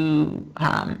to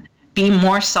be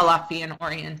more Salafi in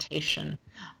orientation.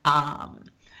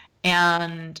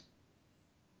 And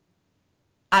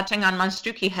Achingan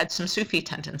Masduki had some Sufi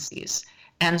tendencies.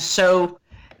 And so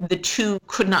the two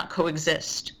could not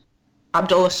coexist.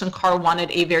 Abdullah Sunkar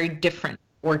wanted a very different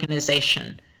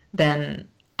organization than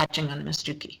Achingan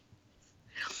Masduki.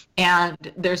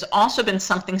 And there's also been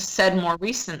something said more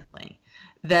recently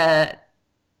that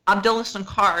Abdullah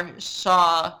Sunkar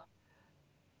saw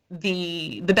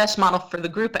the best model for the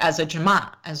group as a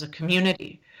Jamaat, as a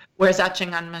community, whereas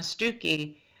Achingan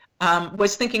Masduki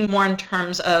was thinking more in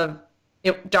terms of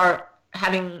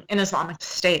having an Islamic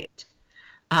state.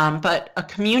 But a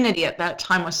community at that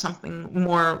time was something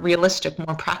more realistic,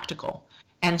 more practical.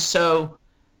 And so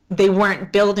they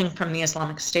weren't building from the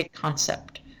Islamic State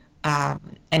concept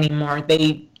anymore.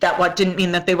 What didn't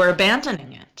mean that they were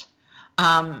abandoning it.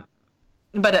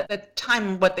 But at the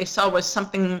time, what they saw was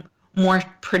something more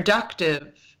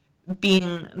productive,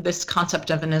 being this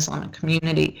concept of an Islamic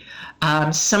community.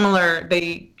 At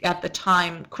the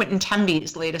time, Quentin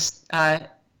Temby's latest,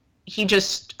 he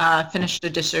just finished a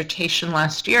dissertation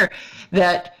last year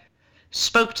that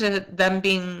spoke to them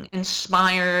being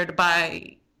inspired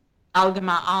by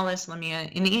Al-Jama'a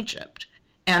al-Islamiyya in Egypt,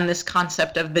 and this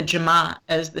concept of the Jama'a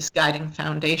as this guiding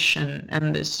foundation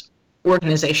and this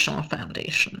organizational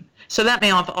foundation. So that may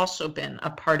have also been a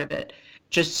part of it,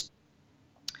 just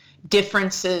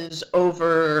differences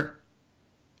over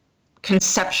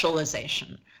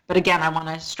conceptualization. But again, I want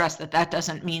to stress that that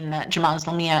doesn't mean that Jama'a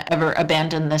Islamiyya ever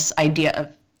abandoned this idea of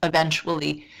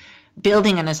eventually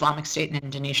building an Islamic State in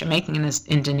Indonesia, making an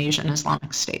Indonesian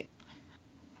Islamic State.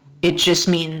 It just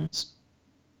means,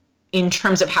 in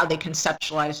terms of how they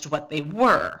conceptualized what they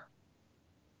were,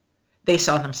 they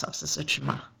saw themselves as a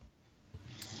Jama'a.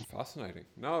 Fascinating.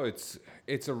 No, it's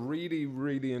a really,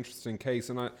 really interesting case,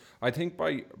 and I think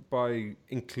by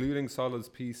including Salah's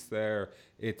piece there,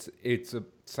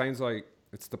 sounds like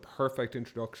it's the perfect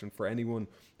introduction for anyone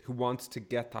who wants to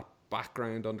get that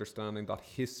background understanding, that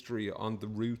history on the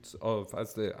roots of,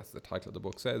 as the title of the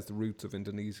book says, the roots of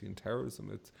Indonesian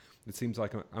terrorism. It seems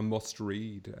like a must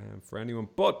read for anyone,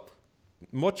 but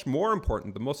much more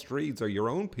important, the must reads are your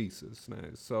own pieces now.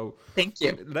 So thank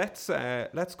you. Let's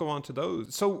go on to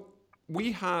those. So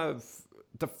we have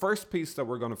the first piece that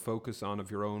we're going to focus on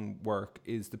of your own work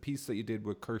is the piece that you did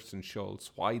with Kirsten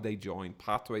Schultz, Why They Joined,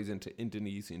 Pathways into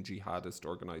Indonesian Jihadist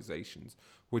Organizations,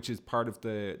 which is part of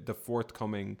the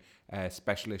forthcoming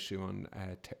special issue on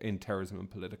in terrorism and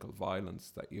political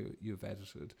violence that you've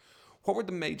edited. What were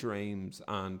the major aims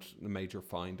and the major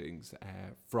findings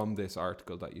from this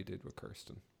article that you did with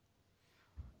Kirsten?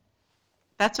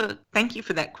 Thank you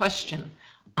for that question.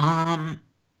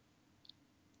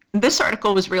 This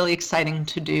article was really exciting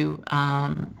to do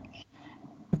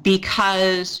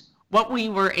because what we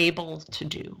were able to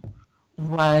do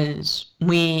was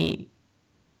we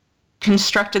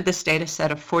constructed this data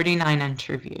set of 49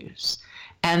 interviews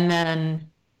and then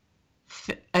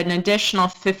an additional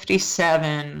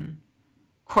 57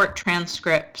 court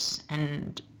transcripts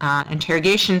and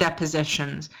interrogation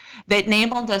depositions that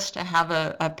enabled us to have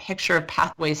a picture of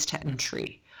pathways to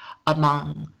entry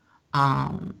among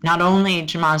not only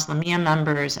Jama'a Islamiyya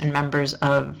members and members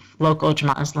of local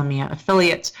Jama'a Islamiyya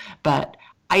affiliates, but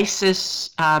ISIS,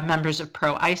 members of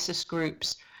pro-ISIS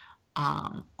groups,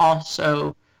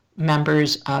 also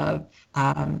members of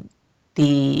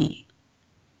the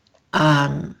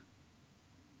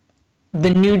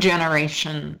new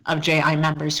generation of JI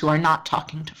members who are not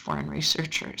talking to foreign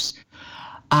researchers.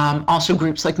 Also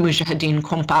groups like Mujahideen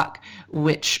Kompak,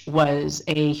 which was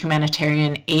a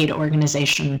humanitarian aid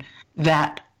organization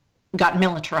that got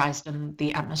militarized in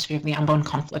the atmosphere of the Ambon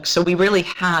conflict. So we really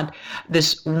had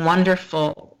this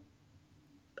wonderful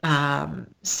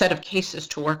set of cases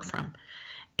to work from.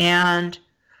 And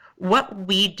what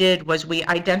we did was we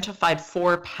identified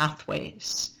 4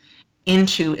 pathways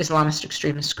into Islamist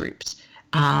extremist groups.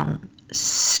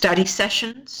 Study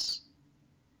sessions,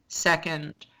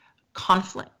 second,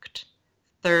 conflict,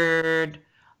 third,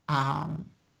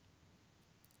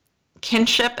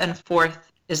 kinship, and fourth,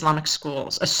 Islamic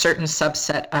schools, a certain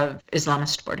subset of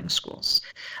Islamist boarding schools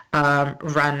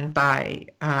run by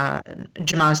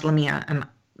Jama'a Islamiyya and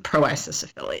pro-ISIS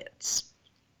affiliates.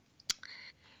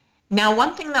 Now,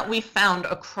 one thing that we found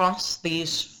across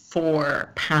these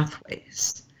 4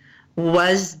 pathways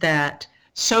was that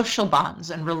social bonds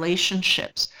and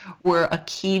relationships were a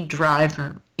key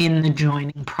driver in the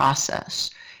joining process,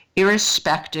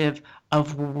 irrespective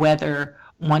of whether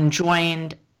one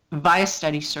joined via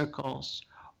study circles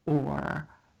or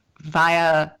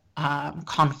via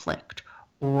conflict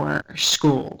or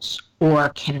schools or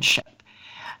kinship.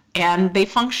 And they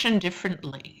function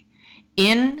differently.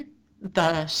 In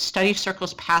the study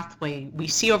circles pathway, we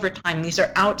see over time these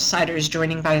are outsiders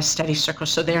joining via study circles,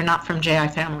 so they are not from JI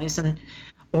families and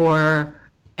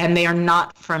they are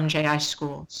not from JI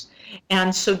schools.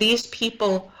 And so these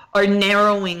people are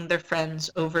narrowing their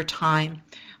friends over time.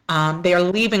 They are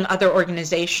leaving other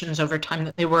organizations over time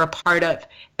that they were a part of,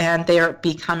 and they are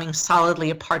becoming solidly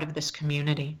a part of this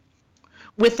community.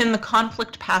 Within the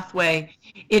conflict pathway,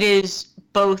 it is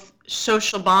both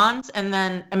social bonds and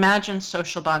then imagine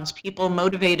social bonds, people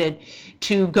motivated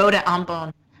to go to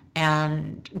Ambon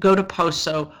and go to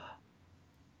Poso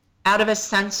out of a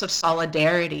sense of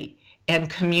solidarity and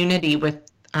community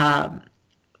with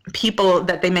people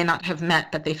that they may not have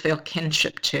met, but they feel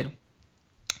kinship to.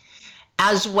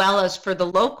 As well as for the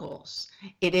locals,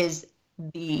 it is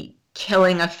the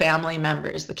killing of family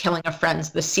members, the killing of friends,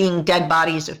 the seeing dead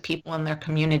bodies of people in their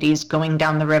communities going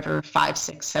down the river 5,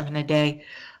 6, 7 a day,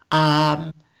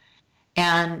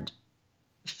 and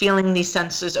feeling these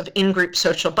senses of in-group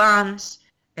social bonds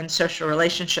and social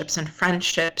relationships and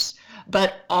friendships,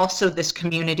 but also this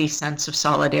community sense of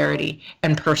solidarity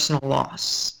and personal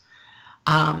loss.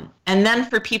 And then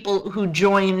for people who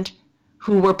joined,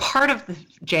 who were part of the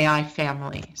JI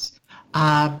families,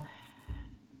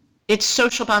 it's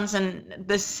social bonds and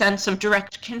the sense of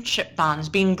direct kinship bonds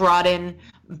being brought in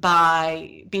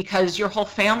because your whole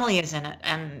family is in it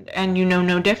and you know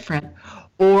no different,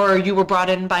 or you were brought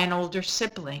in by an older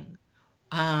sibling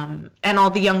and all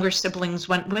the younger siblings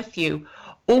went with you,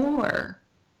 or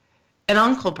an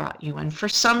uncle brought you in. For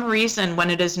some reason, when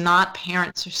it is not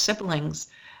parents or siblings,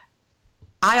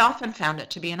 I often found it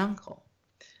to be an uncle.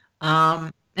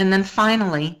 And then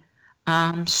finally,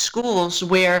 schools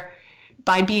where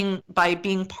by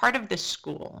being part of this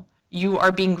school, you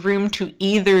are being groomed to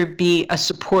either be a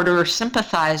supporter or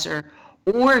sympathizer,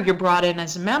 or you're brought in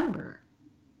as a member.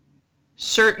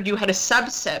 You had a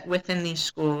subset within these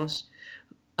schools,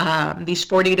 these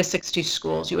 40 to 60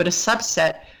 schools. You had a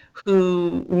subset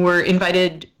who were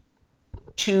invited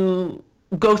to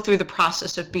go through the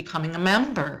process of becoming a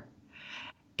member.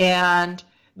 And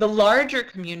the larger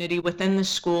community within the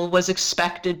school was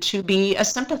expected to be a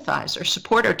sympathizer,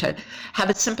 supporter, to have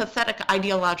a sympathetic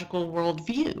ideological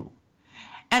worldview.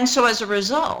 And so as a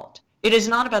result, it is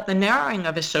not about the narrowing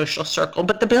of a social circle,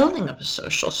 but the building of a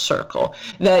social circle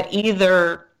that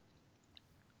either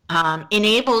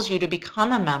enables you to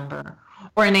become a member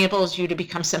or enables you to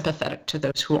become sympathetic to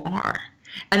those who are.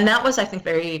 And that was, I think,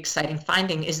 very exciting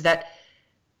finding, is that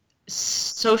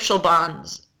social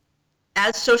bonds,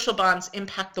 as social bonds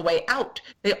impact the way out,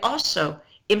 they also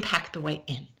impact the way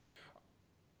in.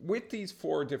 With these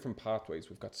 4 different pathways,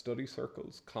 we've got study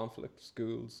circles, conflict,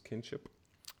 schools, kinship.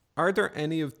 Are there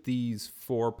any of these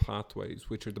 4 pathways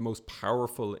which are the most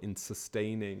powerful in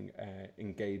sustaining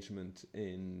engagement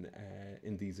in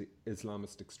these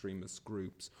Islamist extremist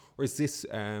groups, or is this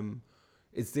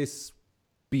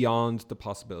beyond the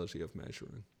possibility of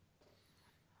measuring?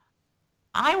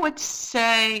 I would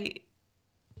say,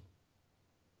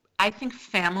 I think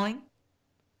family.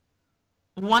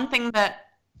 One thing that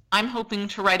I'm hoping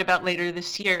to write about later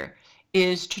this year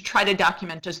is to try to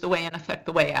document as the way in affect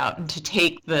the way out, and to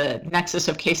take the nexus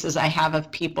of cases I have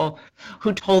of people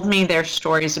who told me their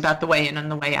stories about the way in and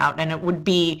the way out. And it would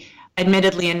be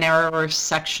admittedly a narrower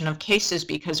section of cases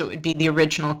because it would be the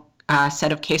original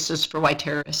set of cases for why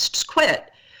terrorists quit.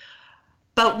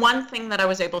 But one thing that I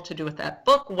was able to do with that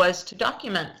book was to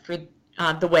document for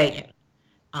the way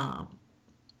in.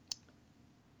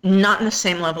 Not in the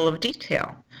same level of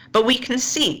detail, but we can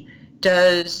see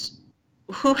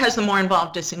who has the more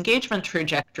involved disengagement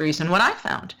trajectories. And what I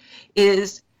found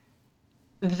is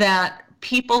that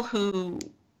people who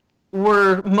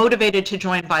were motivated to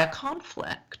join by a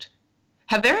conflict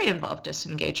have very involved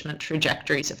disengagement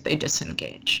trajectories if they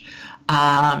disengage.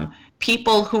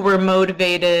 People who were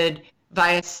motivated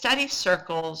via study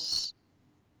circles,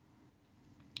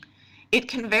 it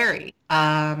can vary,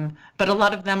 but a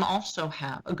lot of them also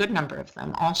have, a good number of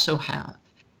them also have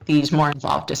these more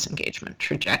involved disengagement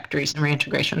trajectories and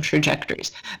reintegration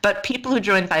trajectories. But people who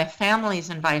join via families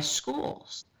and via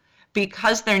schools,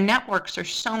 because their networks are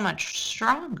so much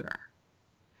stronger,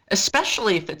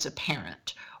 especially if it's a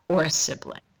parent or a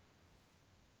sibling,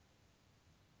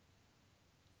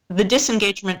 the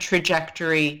disengagement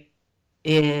trajectory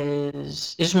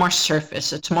is more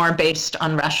surface. It's more based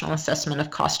on rational assessment of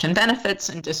cost and benefits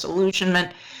and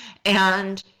disillusionment,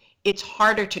 and it's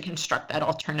harder to construct that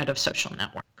alternative social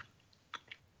network.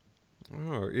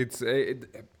 Oh, it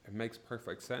makes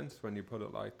perfect sense when you put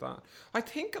it like that. I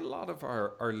think a lot of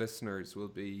our listeners will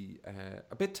be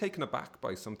a bit taken aback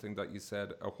by something that you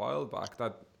said a while back,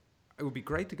 that it would be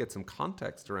great to get some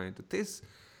context around it. This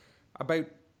about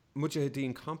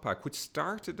Mujahideen Compact, which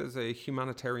started as a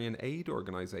humanitarian aid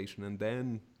organization and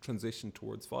then transitioned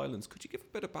towards violence. Could you give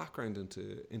a bit of background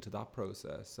into that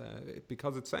process?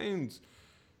 Because it sounds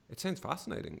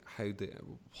fascinating.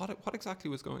 What exactly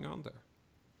was going on there?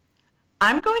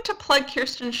 I'm going to plug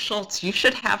Kirsten Schultz. You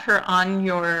should have her on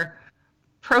your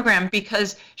program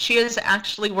because she is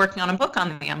actually working on a book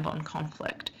on the Ambon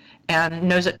conflict and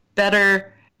knows it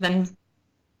better than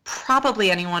probably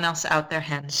anyone else out there,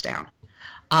 hands down.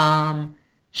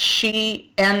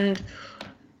 She and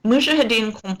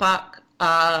Mujahideen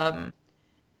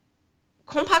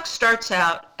Kompak starts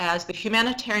out as the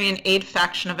humanitarian aid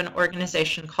faction of an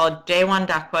organization called Dewan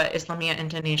Dakwah Islamiyah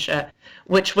Indonesia,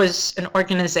 which was an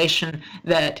organization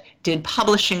that did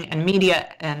publishing and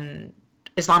media and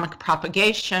Islamic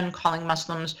propagation, calling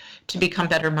Muslims to become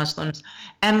better Muslims.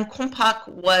 And Kompak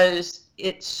was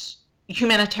its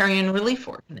humanitarian relief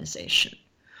organization.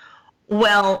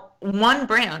 Well, one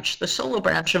branch, the solo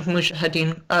branch of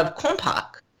Mujahideen of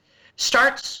Kompak,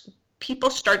 people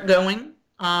start going.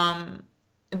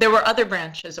 There were other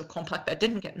branches of Kompak that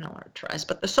didn't get militarized,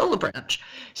 but the solo branch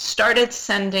started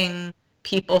sending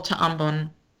people to Ambon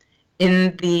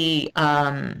in the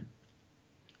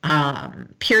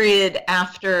period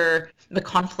after the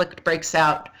conflict breaks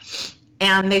out,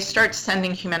 and they start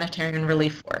sending humanitarian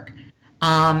relief work.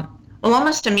 Well,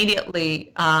 almost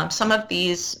immediately, some of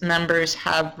these members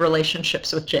have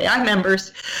relationships with JI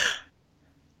members.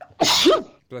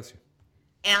 Bless you.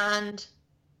 And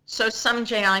so some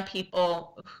JI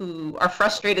people who are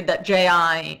frustrated that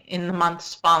JI in the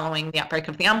months following the outbreak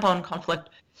of the Ambon conflict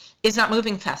is not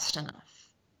moving fast enough.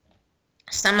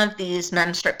 Some of these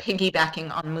men start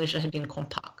piggybacking on Mujahideen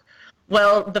Kompak.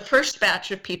 Well, the first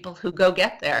batch of people who go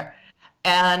get there,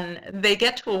 and they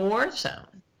get to a war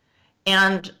zone.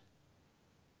 And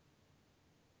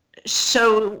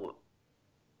so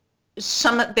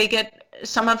some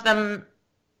of them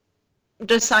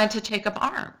decide to take up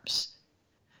arms.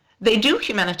 They do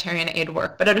humanitarian aid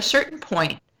work, but at a certain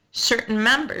point, certain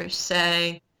members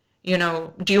say,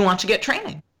 do you want to get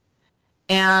training?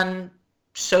 And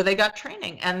so they got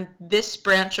training. And this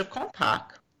branch of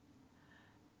Kompak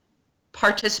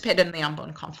participated in the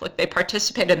Ambon conflict. They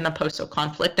participated in the Poso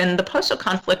conflict. And the Poso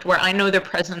conflict, where I know their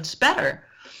presence better,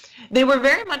 they were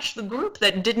very much the group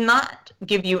that did not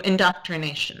give you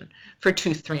indoctrination for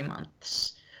 2-3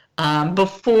 months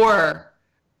before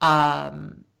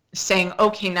saying,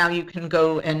 okay, now you can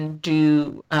go and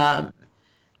do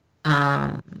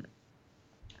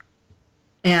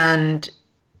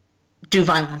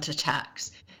violent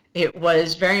attacks. It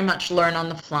was very much learn on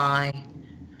the fly,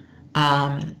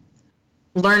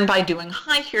 learn by doing,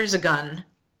 hi, here's a gun.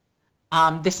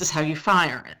 This is how you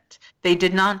fire it. They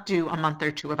did not do a month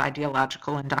or two of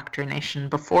ideological indoctrination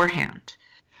beforehand.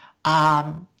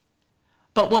 But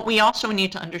what we also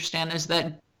need to understand is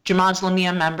that Jamaat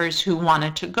Islamiyah members who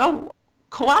wanted to go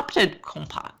co-opted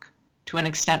Kompak to an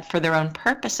extent for their own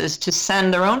purposes, to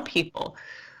send their own people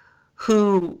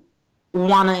who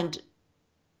wanted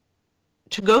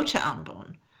to go to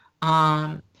Ambon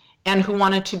and who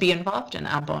wanted to be involved in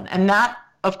Ambon. And that,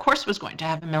 of course, was going to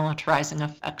have a militarizing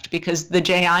effect because the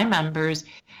JI members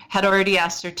had already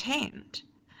ascertained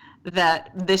that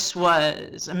this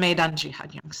was a Maidan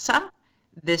Jihad yang sah.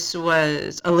 This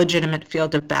was a legitimate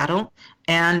field of battle,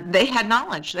 and they had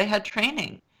knowledge, they had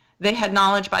training. They had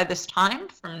knowledge by this time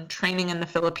from training in the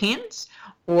Philippines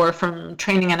or from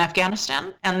training in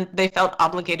Afghanistan, and they felt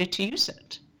obligated to use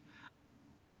it.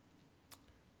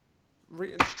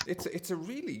 It's a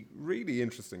really, really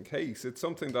interesting case. It's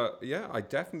something that, I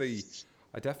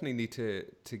definitely need to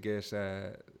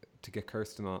get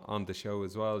Kirsten on the show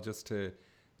as well, just to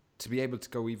be able to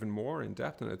go even more in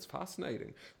depth, and it's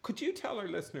fascinating. Could you tell our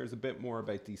listeners a bit more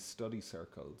about these study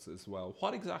circles as well?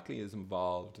 What exactly is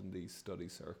involved in these study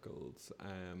circles?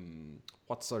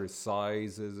 What sort of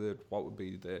size is it? What would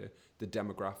be the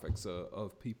demographics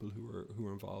of people who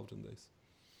are involved in this?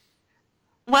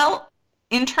 Well,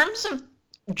 in terms of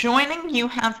joining, you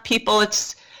have people,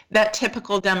 it's that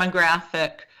typical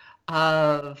demographic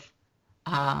of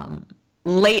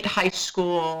late high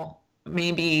school,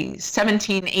 maybe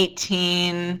 17,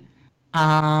 18,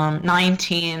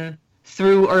 19,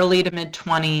 through early to mid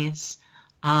 20s,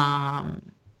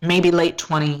 maybe late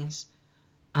 20s.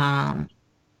 But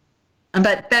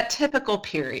that typical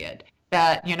period,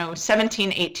 that,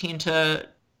 17, 18 to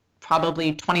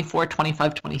probably 24,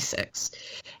 25, 26.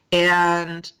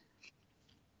 And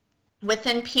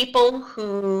within people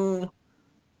who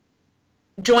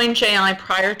joined JI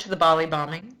prior to the Bali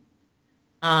bombing,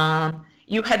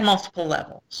 you had multiple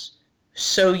levels.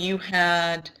 So you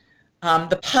had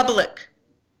the public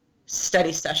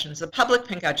study sessions, the public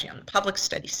pengajian, the public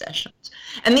study sessions.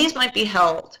 And these might be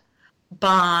held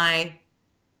by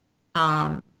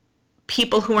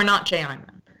people who are not JI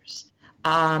members.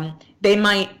 They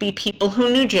might be people who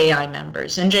knew JI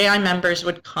members, and JI members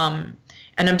would come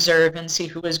and observe and see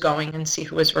who was going and see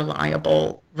who was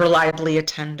reliably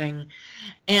attending.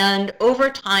 And over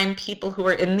time, people who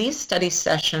are in these study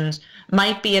sessions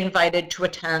might be invited to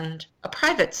attend a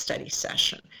private study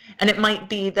session. And it might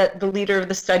be that the leader of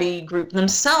the study group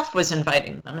themselves was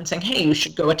inviting them and saying, hey, you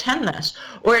should go attend this.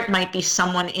 Or it might be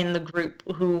someone in the group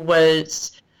who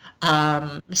was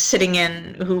sitting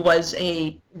in who was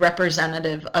a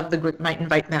representative of the group might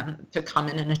invite them to come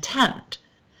in and attend.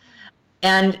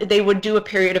 And they would do a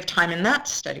period of time in that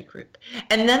study group.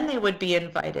 And then they would be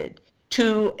invited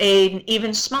to an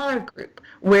even smaller group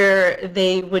where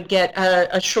they would get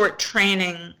a short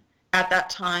training. At that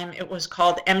time, it was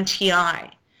called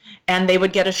MTI. And they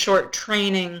would get a short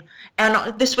training.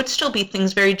 And this would still be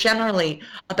things very generally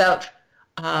about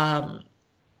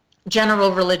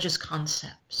general religious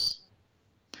concepts.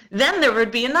 Then there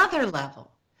would be another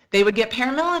level. They would get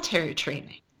paramilitary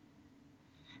training.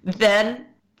 Then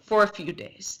for a few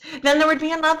days. Then there would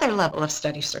be another level of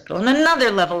study circle and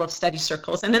another level of study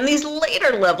circles. And then these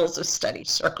later levels of study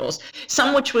circles,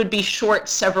 some which would be short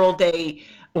several day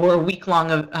or week-long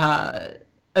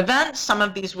events. Some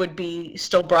of these would be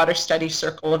still broader study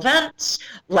circle events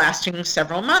lasting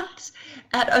several months.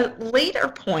 At a later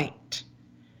point,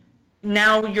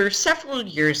 now you're several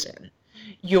years in,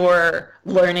 you're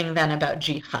learning then about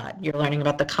jihad. You're learning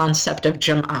about the concept of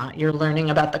jama'ah. You're learning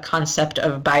about the concept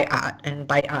of bay'at, and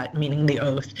bay'at meaning the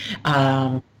oath,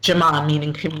 jama'ah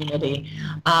meaning community.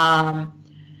 And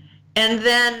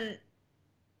then,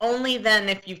 only then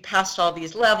if you've passed all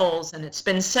these levels, and it's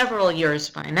been several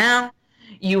years by now,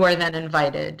 you are then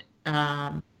invited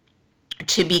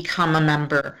to become a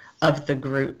member of the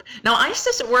group. Now,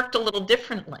 ISIS, it worked a little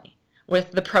differently with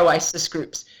the pro-ISIS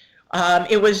groups.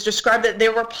 It was described that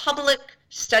there were public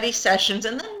study sessions,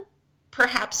 and then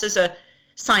perhaps as a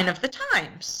sign of the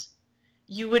times,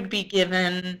 you would be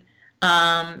given,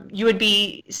 you would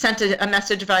be sent a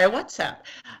message via WhatsApp.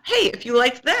 Hey, if you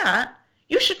like that,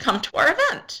 you should come to our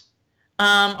event,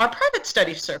 our private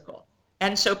study circle.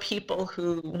 And so people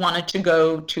who wanted to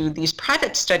go to these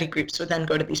private study groups would then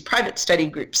go to these private study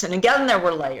groups. And again, there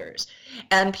were layers,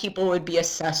 and people would be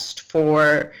assessed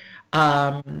for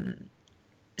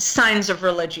signs of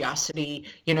religiosity.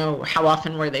 You know, how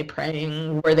often were they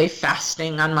praying? Were they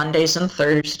fasting on Mondays and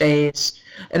Thursdays?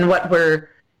 And what were,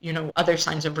 you know, other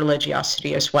signs of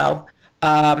religiosity as well.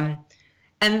 And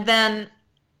then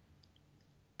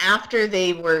after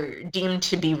they were deemed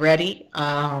to be ready,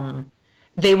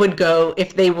 they would go,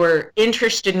 if they were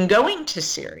interested in going to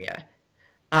Syria,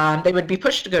 they would be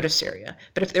pushed to go to Syria.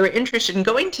 But if they were interested in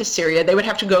going to Syria, they would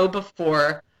have to go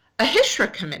before a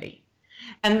Hijra committee.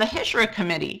 And the Hijra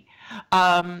committee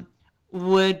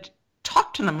would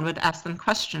talk to them, would ask them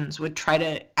questions, would try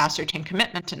to ascertain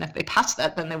commitment. And if they passed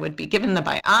that, then they would be given the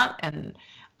bay'at and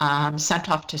sent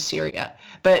off to Syria.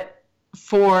 But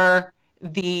for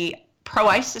the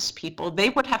pro-ISIS people, they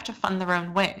would have to fund their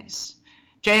own ways.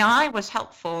 JI was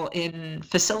helpful in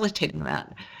facilitating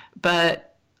that.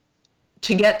 But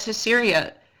to get to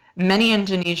Syria, many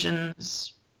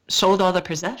Indonesians sold all their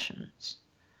possessions.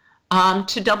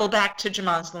 To double back to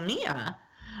Jemaah Islamiyah,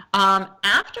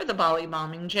 after the Bali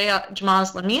bombing, Jemaah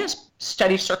Islamiyah's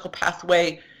study circle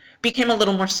pathway became a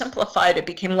little more simplified. It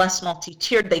became less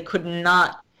multi-tiered. They could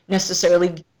not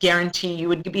necessarily guarantee you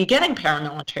would be getting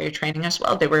paramilitary training as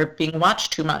well. They were being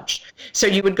watched too much. So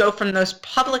you would go from those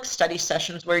public study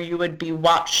sessions where you would be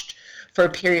watched for a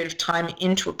period of time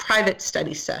into a private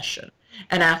study session.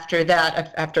 And after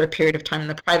that, after a period of time in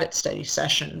the private study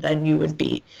session, then you would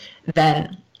be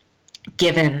then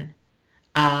given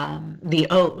the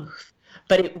oath.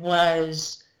 But it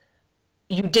was,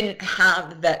 you didn't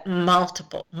have that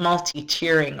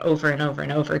multi-tiering over and over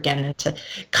and over again into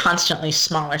constantly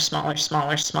smaller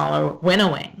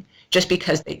winnowing, just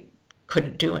because they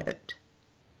couldn't do it.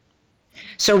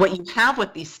 So what you have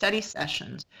with these study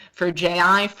sessions for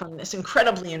JI, from this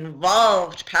incredibly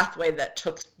involved pathway that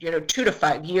took 2 to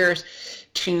 5 years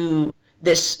to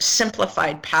this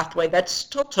simplified pathway that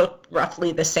still took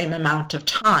roughly the same amount of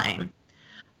time,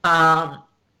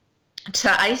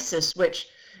 to ISIS, which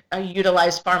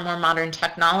utilized far more modern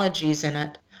technologies in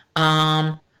it,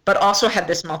 but also had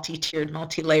this multi-tiered,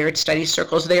 multi-layered study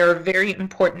circles. They are a very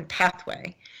important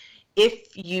pathway.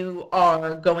 If you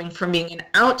are going from being an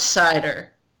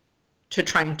outsider to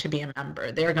trying to be a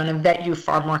member, they're going to vet you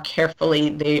far more carefully.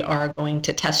 They are going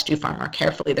to test you far more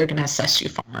carefully. They're going to assess you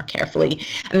far more carefully.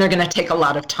 And they're going to take a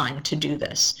lot of time to do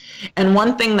this. And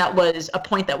one thing that was a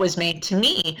point that was made to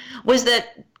me was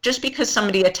that just because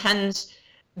somebody attends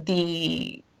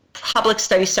the public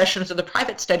study sessions or the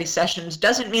private study sessions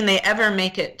doesn't mean they ever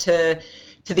make it to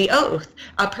the oath.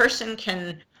 A person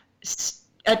can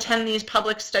attend these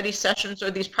public study sessions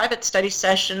or these private study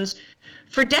sessions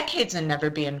for decades and never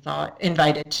be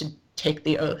invited to take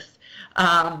the oath.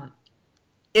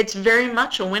 It's very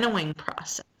much a winnowing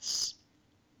process.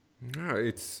 Yeah,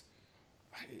 it's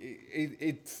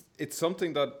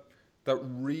something that that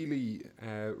really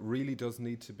does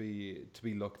need to be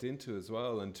looked into as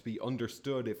well, and to be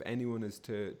understood if anyone is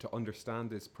to understand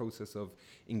this process of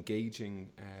engaging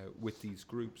with these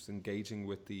groups, engaging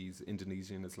with these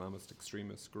Indonesian Islamist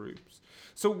extremist groups.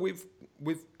 So we've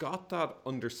got that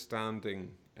understanding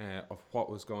of what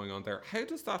was going on there. How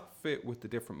does that fit with the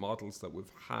different models that we've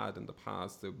had in the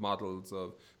past, the models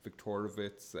of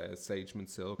Viktorovitz, Sageman,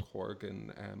 Silk,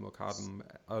 Horgan, Mokadam,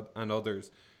 and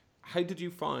others? How did you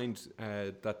find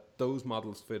that those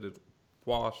models fitted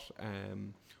what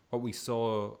we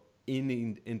saw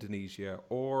in Indonesia,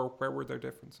 or where were there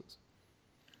differences?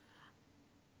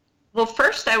 Well,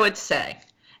 first I would say,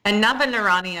 and Naba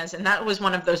Narania's, and that was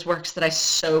one of those works that I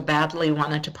so badly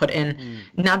wanted to put in,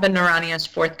 Naba Narania's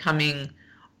forthcoming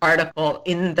article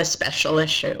in the special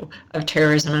issue of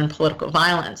Terrorism and Political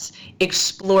Violence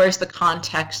explores the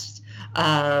context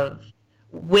of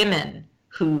women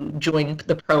who joined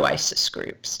the pro-ISIS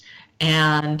groups.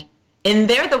 And in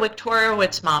there, the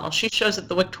Viktorowitz model, she shows that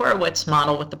the Viktorowitz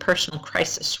model with the personal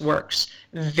crisis works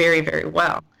very, very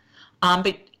well.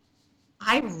 But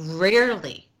I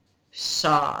rarely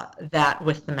saw that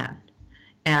with the men,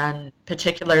 and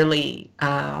particularly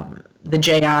the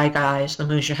JI guys, the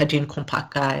Mujahideen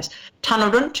Kompak guys,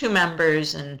 Tanuruntu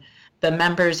members, and the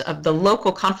members of the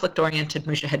local conflict-oriented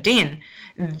Mujahideen.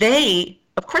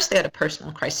 Of course, they had a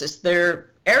personal crisis.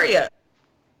 Their area,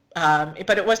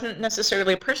 but it wasn't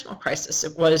necessarily a personal crisis.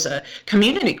 It was a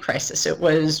community crisis. It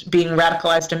was being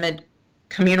radicalized amid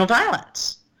communal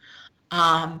violence.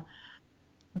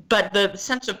 But the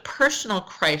sense of personal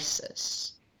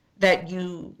crisis that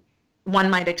one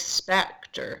might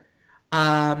expect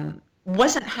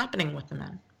wasn't happening with the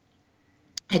men.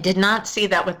 I did not see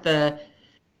that with the,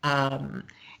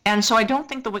 and so I don't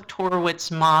think the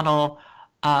Viktorowitz model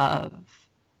of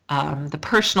the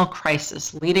personal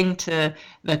crisis leading to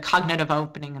the cognitive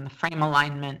opening and the frame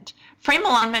alignment. Frame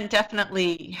alignment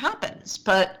definitely happens,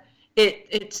 but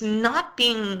it's not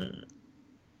being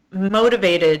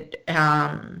motivated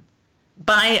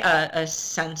by a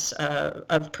sense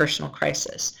of personal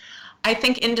crisis. I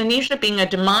think Indonesia being a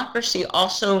democracy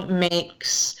also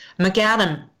makes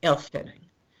McAdam ill-fitting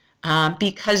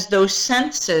because those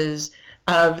senses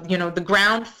of, the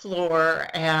ground floor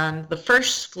and the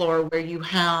first floor, where you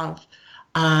have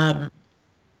the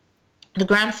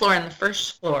ground floor and the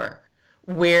first floor,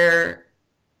 where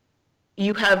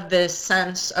you have this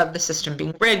sense of the system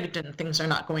being rigged and things are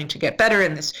not going to get better,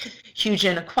 and this huge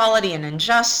inequality and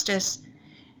injustice.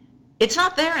 It's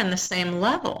not there in the same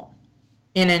level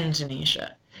in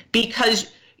Indonesia,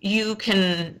 because you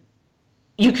can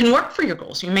work for your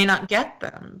goals. You may not get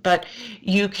them, but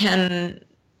you can.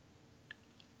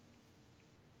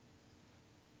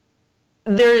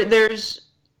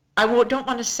 Don't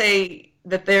want to say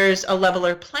that there's a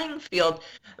leveler playing field,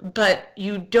 but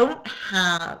you don't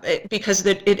have it, because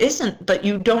it isn't, but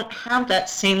you don't have that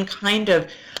same kind of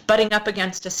butting up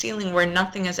against a ceiling where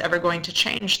nothing is ever going to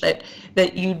change that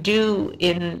you do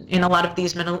in a lot of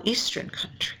these Middle Eastern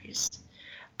countries.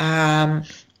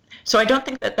 So I don't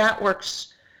think that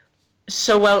works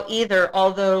so well either,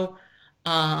 although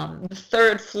the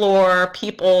third floor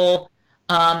people,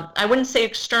 I wouldn't say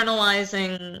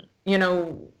externalizing,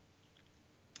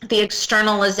 the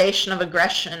externalization of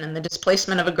aggression and the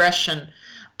displacement of aggression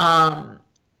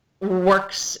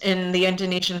works in the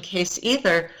Indonesian case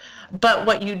either. But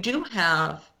what you do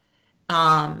have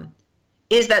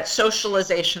is that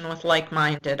socialization with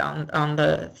like-minded on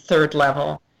the third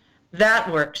level.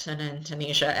 That works in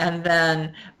Indonesia. And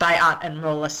then bayat and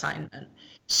role assignment.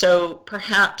 So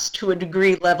perhaps to a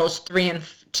degree, levels 3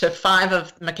 to 5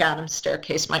 of McAdam's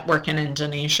staircase might work in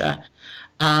Indonesia.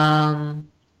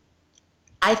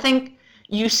 I think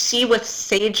you see with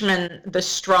Sageman the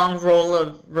strong role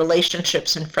of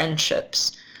relationships and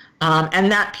friendships,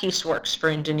 and that piece works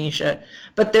for Indonesia.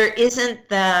 But there isn't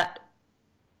that,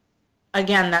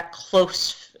 again, that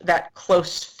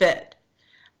close fit.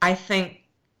 I think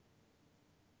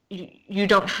you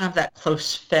don't have that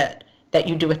close fit that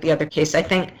you do with the other case. I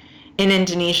think in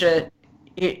Indonesia,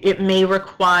 it may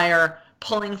require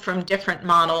pulling from different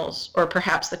models, or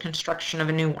perhaps the construction of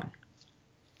a new one.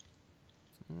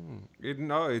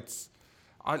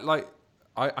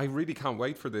 I really can't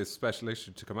wait for this special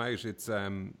issue to come out. It's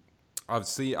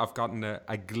I've gotten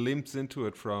a glimpse into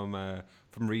it from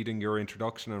reading your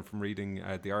introduction and from reading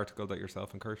the article that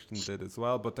yourself and Kirsten did as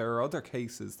well. But there are other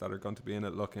cases that are going to be in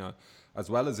it, looking at, as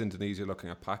well as Indonesia, looking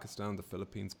at Pakistan, the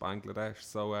Philippines, Bangladesh.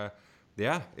 So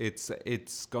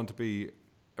it's going to be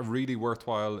a really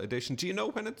worthwhile edition. Do you know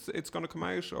when it's going to come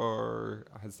out, or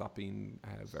has that been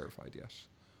verified yet?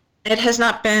 It has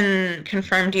not been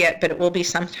confirmed yet, but it will be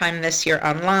sometime this year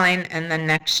online and then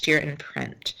next year in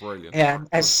print. Brilliant. And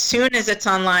as soon as it's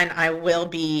online, I will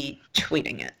be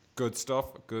tweeting it. Good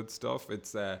stuff. Good stuff.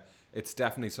 It's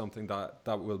definitely something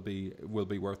that will be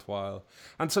worthwhile.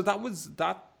 And so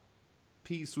that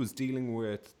piece was dealing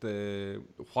with the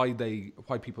why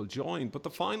people joined, but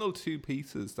the final two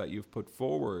pieces that you've put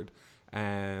forward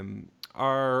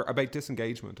are about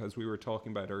disengagement, as we were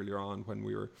talking about earlier on when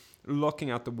we were looking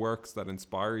at the works that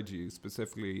inspired you,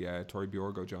 specifically Tori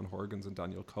Bjorgo, John Horgan's, and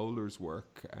Daniel Kohler's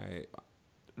work.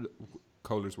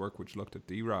 Which looked at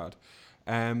DRAD.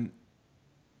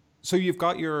 So you've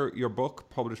got your book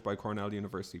published by Cornell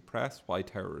University Press, Why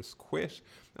Terrorists Quit,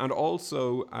 and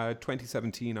also a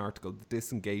 2017 article, The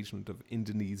Disengagement of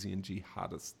Indonesian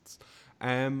Jihadists.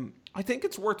 I think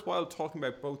it's worthwhile talking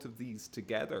about both of these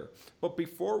together. But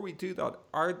before we do that,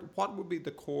 what would be the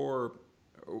core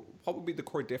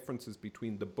differences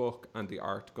between the book and the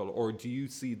article, or do you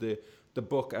see the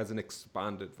book as an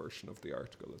expanded version of the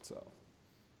article itself?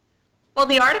 Well,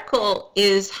 the article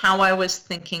is how I was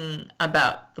thinking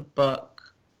about the book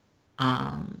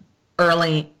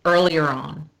earlier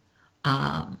on.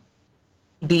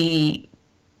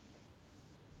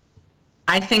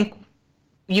 I think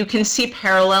you can see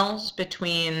parallels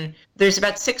there's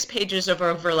about 6 pages of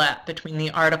overlap between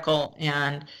the article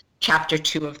and chapter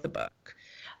 2 of the book.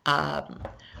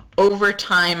 Over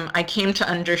time, I came to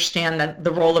understand that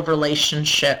the role of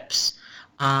relationships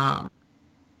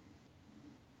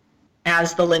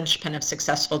as the linchpin of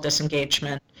successful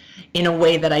disengagement in a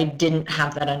way that I didn't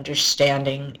have that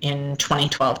understanding in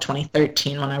 2012,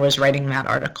 2013 when I was writing that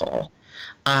article.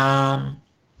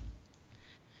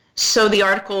 So the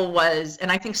article was,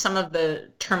 and I think some of the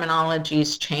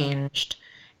terminologies changed,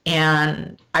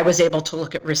 and I was able to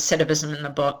look at recidivism in the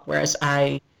book, whereas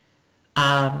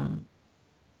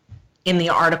in the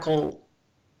article,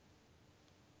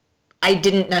 I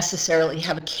didn't necessarily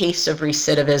have a case of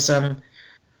recidivism,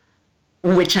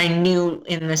 which I knew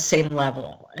in the same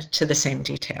level, to the same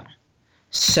detail.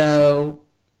 So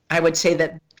I would say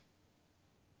that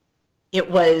it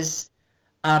was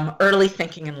early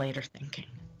thinking and later thinking.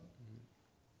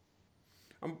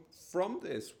 From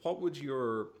this, what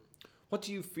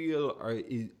do you feel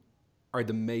are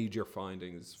the major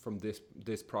findings from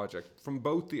this project, from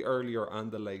both the earlier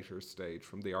and the later stage,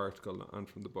 from the article and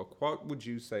from the book? What would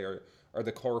you say are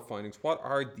the core findings? What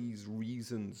are these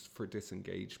reasons for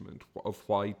disengagement of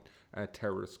why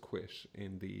terrorists quit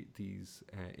in these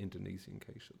Indonesian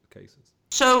cases?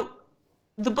 So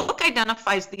the book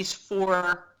identifies these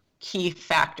 4 key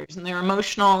factors, and they're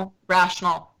emotional,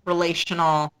 rational,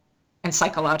 relational, and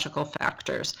psychological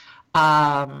factors.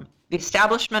 The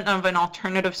establishment of an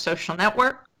alternative social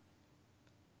network,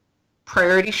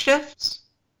 priority shifts,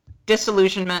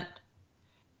 disillusionment,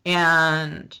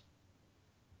 and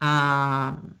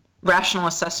rational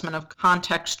assessment of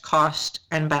context, cost,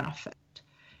 and benefit.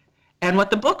 And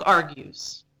what the book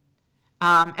argues,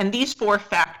 and these 4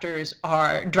 factors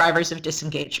are drivers of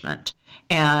disengagement,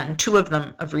 and 2 of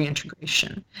them of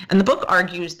reintegration. And the book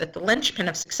argues that the linchpin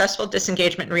of successful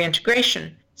disengagement and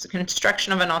reintegration is the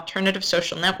construction of an alternative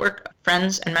social network of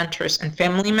friends and mentors and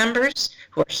family members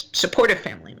who are supportive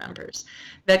family members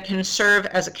that can serve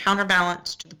as a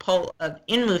counterbalance to the pull of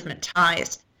in-movement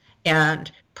ties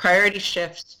and priority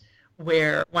shifts,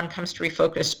 where one comes to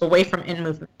refocus away from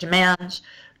in-movement demands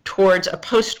towards a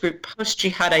post-group,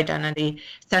 post-jihad identity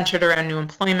centered around new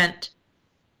employment,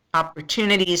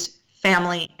 opportunities,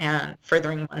 family, and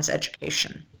furthering one's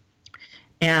education.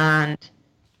 And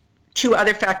 2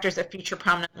 other factors that feature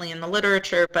prominently in the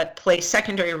literature but play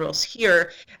secondary roles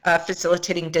here,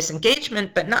 facilitating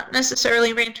disengagement but not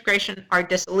necessarily reintegration, are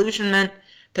disillusionment,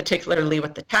 particularly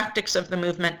with the tactics of the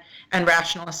movement, and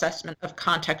rational assessment of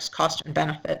context, cost, and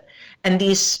benefit. And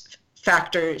these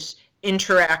factors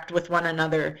interact with one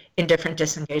another in different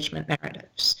disengagement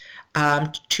narratives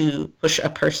to push a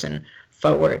person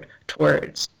forward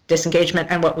towards disengagement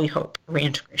and what we hope,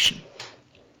 reintegration.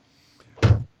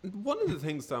 One of the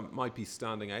things that might be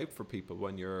standing out for people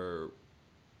when you're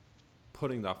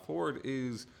putting that forward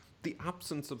is the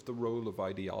absence of the role of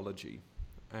ideology.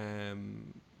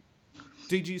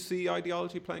 Did you see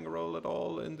ideology playing a role at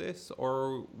all in this,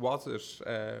 or was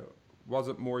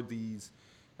it more these?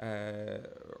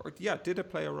 Did it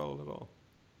play a role at all?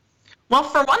 Well,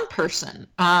 for one person,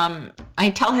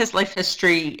 I tell his life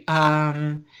history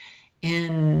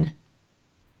in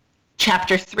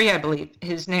chapter 3, I believe.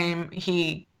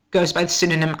 He goes by the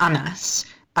pseudonym Anas.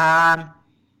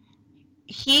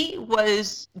 He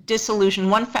was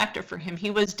disillusioned. One factor for him, he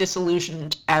was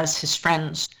disillusioned as his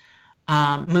friends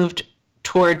moved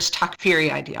towards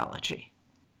Takfiri ideology.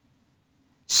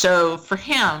 So for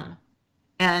him,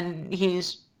 and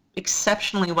he's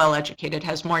exceptionally well educated,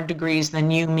 has more degrees than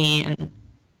you, me, and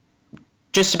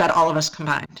just about all of us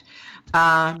combined.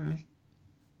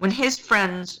 When his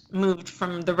friends moved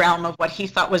from the realm of what he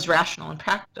thought was rational and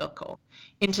practical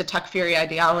into Takfiri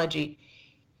ideology,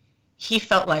 he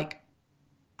felt like,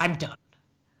 I'm done.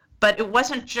 But it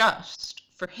wasn't just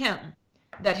for him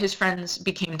that his friends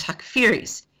became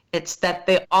Takfiris. It's that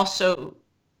they also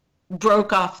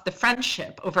broke off the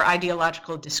friendship over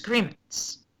ideological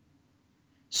disagreements.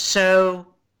 So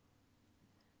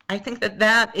I think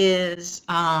that is,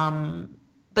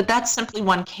 but that's simply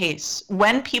one case.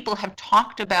 When people have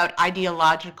talked about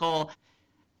ideological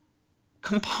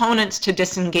components to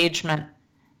disengagement,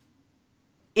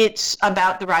 it's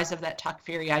about the rise of that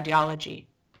Takfiri ideology.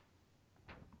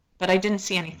 But I didn't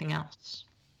see anything else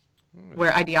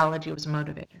where ideology was a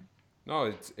motivator.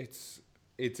 No, it's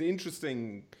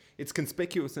interesting. It's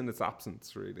conspicuous in its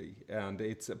absence, really, and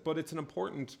it's an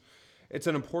important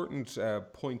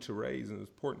point to raise, and an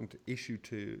important issue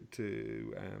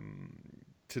to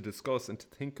discuss and to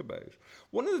think about.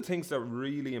 One of the things that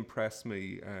really impressed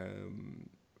me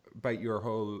about your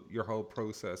whole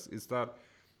process is that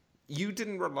you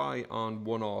didn't rely on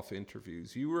one-off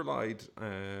interviews. You relied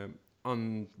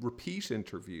on repeat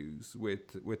interviews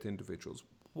with individuals.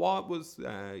 What was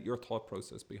your thought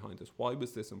process behind this? Why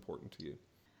was this important to you?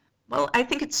 Well, I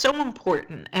think it's so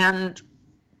important, and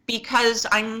because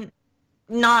I'm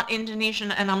not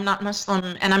Indonesian and I'm not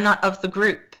Muslim and I'm not of the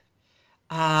group.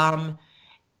 And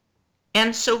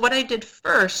so what I did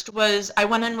first was I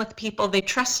went in with people they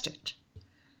trusted.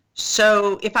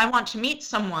 So if I want to meet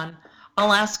someone,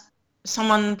 I'll ask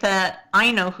someone that I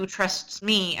know who trusts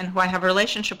me and who I have a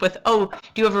relationship with, oh,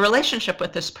 do you have a relationship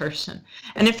with this person?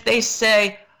 And if they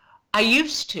say, I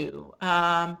used to,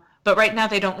 but right now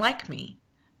they don't like me,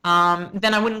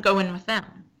 then I wouldn't go in with them.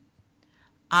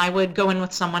 I would go in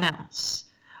with someone else.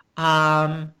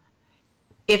 But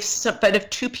if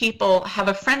two people have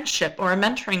a friendship or a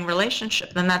mentoring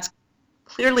relationship, then that's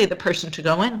clearly the person to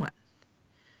go in with.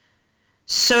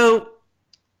 So,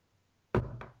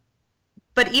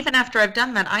 but even after I've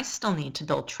done that, I still need to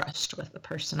build trust with the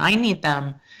person. I need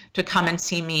them to come and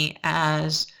see me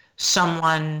as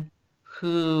someone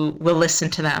who will listen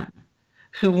to them,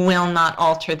 who will not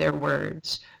alter their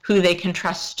words, who they can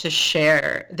trust to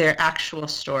share their actual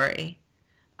story.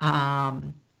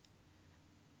 And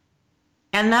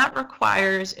that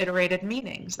requires iterated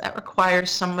meetings. That requires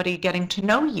somebody getting to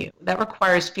know you. That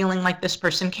requires feeling like this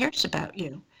person cares about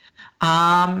you.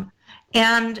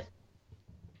 And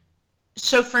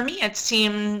so for me, it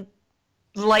seemed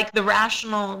like the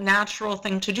rational, natural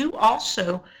thing to do.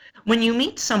 Also, when you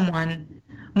meet someone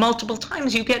multiple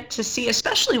times, you get to see,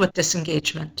 especially with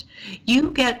disengagement,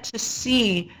 you get to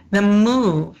see them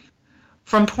move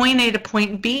from point A to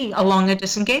point B along a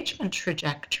disengagement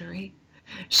trajectory.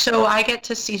 So I get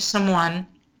to see someone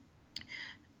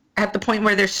at the point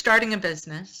where they're starting a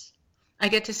business. I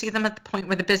get to see them at the point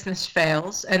where the business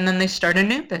fails, and then they start a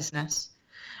new business.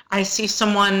 I see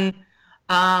someone,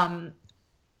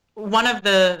 one of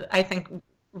the, I think,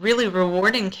 really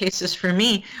rewarding cases for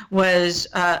me was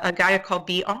a guy called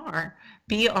BR.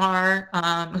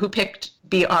 Who picked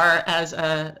BR as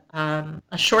a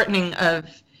shortening of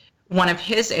one of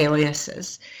his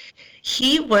aliases.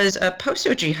 He was a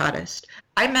post-jihadist.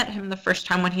 I met him the first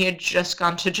time when he had just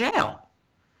gone to jail.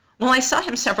 Well, I saw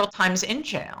him several times in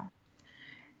jail.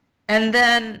 And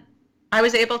then I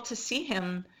was able to see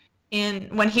him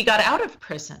when he got out of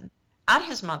prison at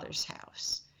his mother's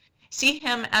house. See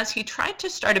him as he tried to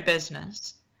start a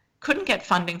business, couldn't get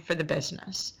funding for the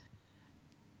business,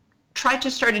 tried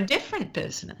to start a different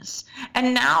business.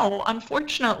 And now,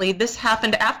 unfortunately, this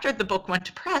happened after the book went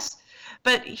to press,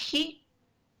 but he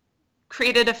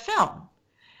created a film.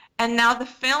 And now the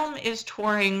film is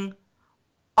touring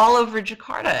all over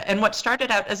Jakarta. And what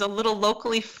started out as a little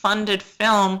locally funded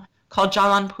film called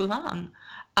Jalan Pulang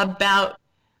about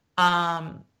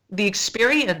the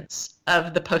experience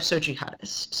of the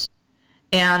post-jihadists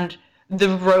and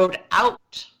the road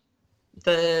out,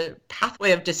 the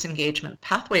pathway of disengagement,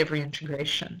 pathway of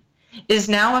reintegration, is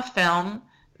now a film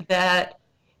that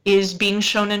is being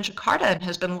shown in Jakarta and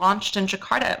has been launched in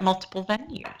Jakarta at multiple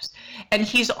venues. And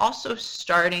he's also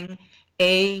starting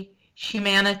a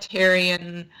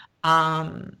humanitarian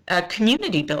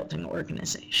community building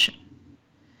organization.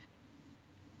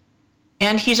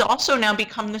 And he's also now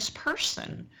become this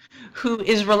person who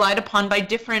is relied upon by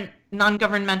different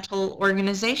non-governmental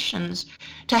organizations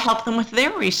to help them with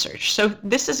their research. So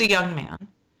this is a young man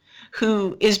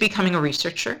who is becoming a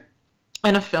researcher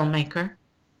and a filmmaker.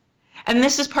 And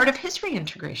this is part of his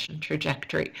reintegration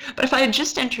trajectory. But if I had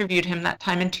just interviewed him that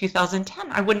time in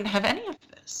 2010, I wouldn't have any of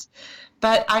this.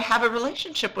 But I have a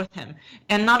relationship with him,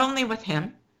 and not only with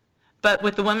him, but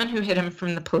with the woman who hid him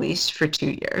from the police for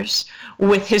 2 years,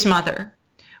 with his mother,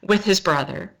 with his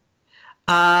brother.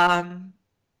 And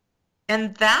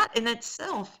that in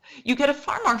itself, you get a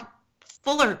far more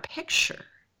fuller picture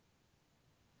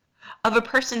of a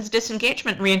person's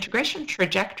disengagement and reintegration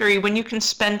trajectory when you can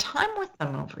spend time with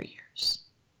them over years.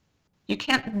 You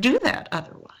can't do that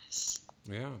otherwise.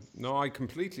 Yeah, no, I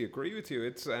completely agree with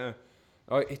you.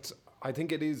 I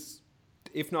think it is,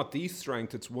 if not the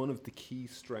strength, it's one of the key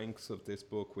strengths of this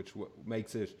book, which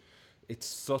makes it's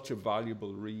such a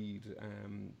valuable read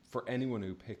for anyone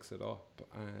who picks it up.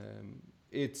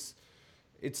 It's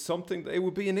something that it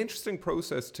would be an interesting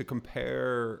process to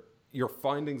compare your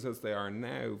findings as they are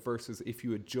now versus if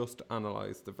you had just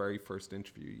analysed the very first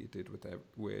interview you did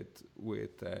with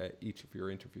each of your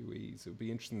interviewees. It would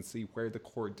be interesting to see where the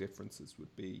core differences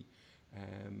would be.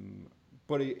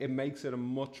 But it makes it a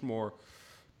much more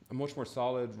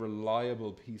solid,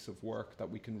 reliable piece of work that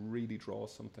we can really draw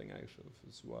something out of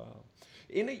as well.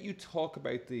 In it, you talk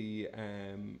about the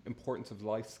importance of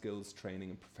life skills training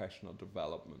and professional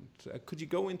development. Could you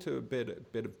go into a bit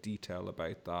of detail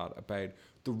about that, about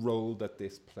the role that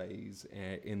this plays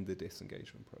in the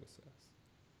disengagement process?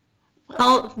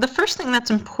 Well, the first thing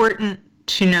that's important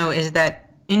to know is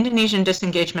that Indonesian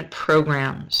disengagement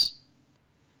programs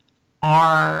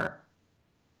are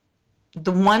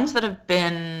the ones that have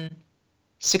been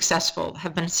successful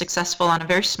on a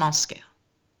very small scale.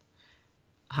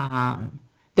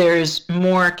 There's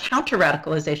more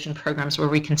counter-radicalization programs where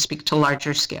we can speak to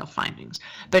larger scale findings.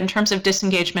 But in terms of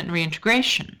disengagement and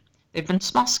reintegration, they've been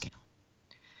small scale.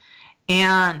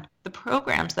 And the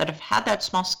programs that have had that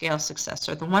small scale success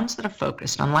are the ones that have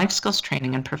focused on life skills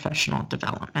training and professional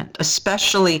development,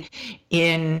 especially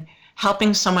in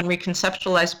helping someone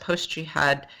reconceptualize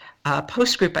post-jihad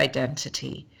post-group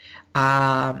identity.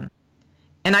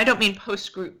 And I don't mean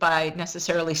post-group by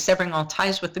necessarily severing all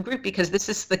ties with the group, because this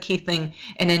is the key thing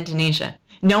in Indonesia.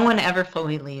 No one ever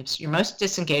fully leaves. Your most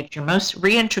disengaged, your most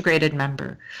reintegrated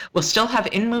member will still have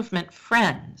in-movement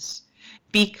friends,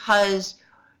 because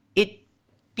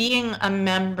being a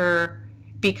member,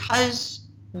 because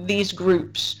these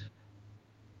groups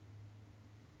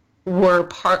were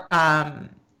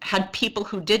had people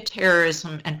who did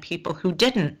terrorism and people who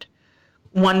didn't,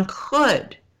 one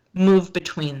could move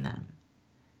between them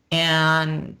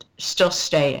and still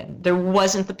stay in. There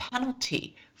wasn't the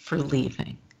penalty for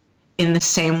leaving in the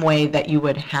same way that you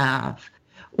would have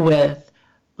with,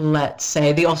 let's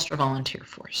say, the Ulster Volunteer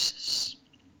Forces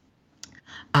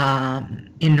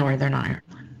in Northern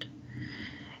Ireland.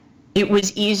 It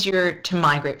was easier to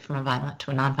migrate from a violent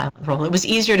to a nonviolent role. It was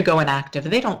easier to go inactive.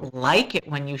 They don't like it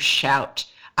when you shout,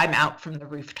 "I'm out," from the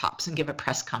rooftops and give a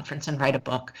press conference and write a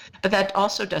book. But that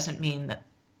also doesn't mean that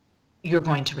you're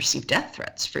going to receive death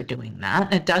threats for doing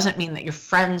that. It doesn't mean that your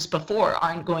friends before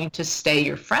aren't going to stay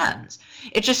your friends.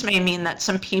 It just may mean that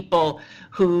some people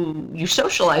who you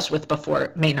socialized with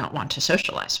before may not want to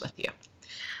socialize with you.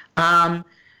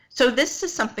 So this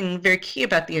is something very key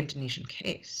about the Indonesian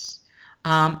case.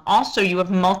 Also, you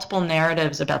have multiple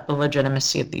narratives about the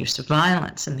legitimacy of the use of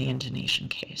violence in the Indonesian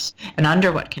case, and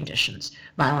under what conditions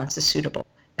violence is suitable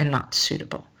and not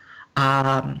suitable.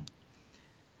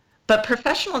 But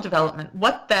professional development,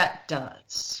 what that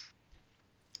does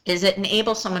is it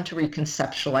enables someone to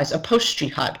reconceptualize a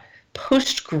post-jihad,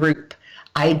 post-group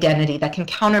identity that can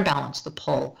counterbalance the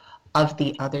pull of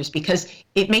the others, because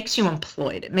it makes you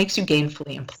employed. It makes you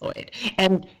gainfully employed.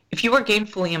 And if you are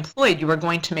gainfully employed, you are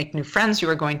going to make new friends. You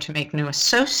are going to make new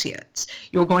associates.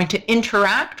 You are going to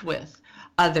interact with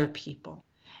other people.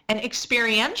 And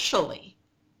experientially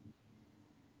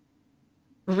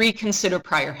reconsider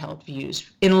prior held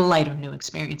views in light of new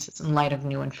experiences, in light of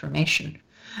new information.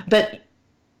 But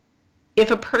if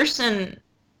a person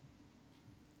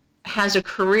has a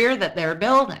career that they're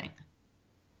building,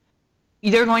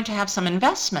 they're going to have some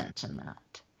investment in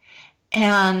that.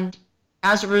 And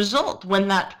as a result, when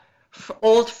that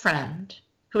old friend,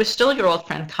 who is still your old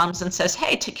friend, comes and says,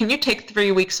 "Hey, can you take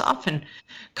 3 weeks off and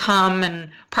come and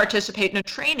participate in a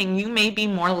training?" you may be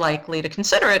more likely to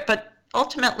consider it, but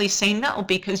ultimately say no,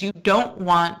 because you don't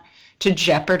want to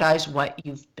jeopardize what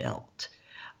you've built.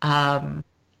 And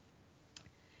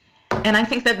I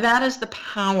think that that is the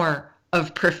power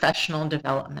of professional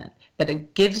development, that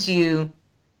it gives you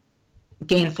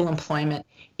gainful employment.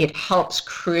 It helps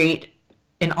create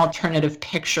an alternative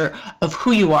picture of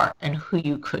who you are and who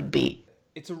you could be.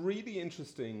 It's a really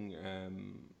interesting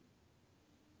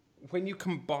when you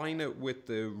combine it with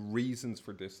the reasons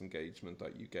for disengagement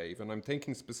that you gave, and I'm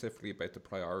thinking specifically about the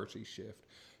priority shift,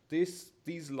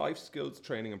 these life skills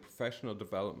training and professional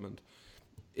development,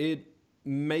 it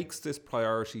makes this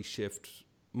priority shift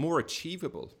more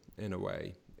achievable in a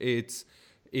way. It's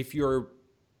if your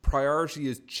priority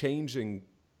is changing,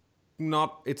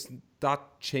 it's that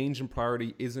change in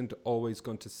priority isn't always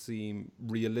going to seem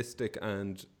realistic,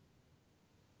 and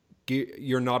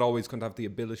you're not always going to have the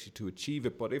ability to achieve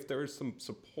it. But if there is some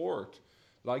support,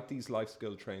 like these life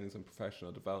skill trainings and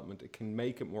professional development, it can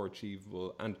make it more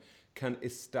achievable and can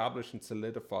establish and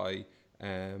solidify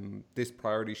this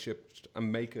priority shift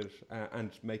and make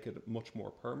it much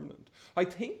more permanent. I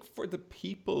think for the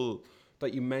people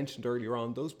that you mentioned earlier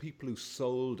on, those people who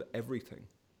sold everything,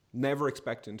 never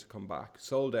expecting to come back,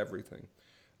 sold everything,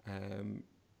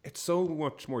 it's so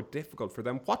much more difficult for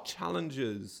them. What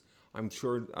challenges, I'm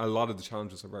sure a lot of the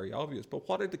challenges are very obvious, but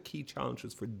what are the key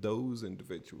challenges for those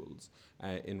individuals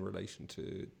in relation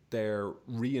to their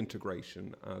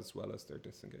reintegration as well as their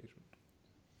disengagement?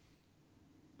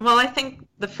 Well, I think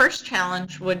the first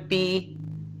challenge would be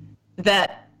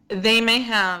that they may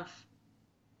have,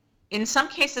 in some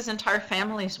cases, entire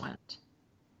families went.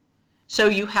 So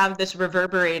you have this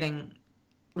reverberating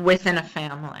within a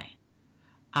family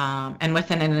and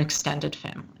within an extended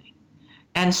family.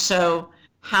 And so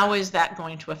how is that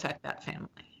going to affect that family?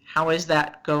 How is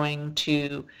that going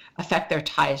to affect their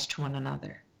ties to one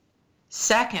another?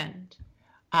 Second,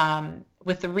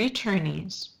 with the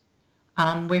returnees,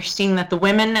 we're seeing that the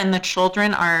women and the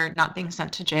children are not being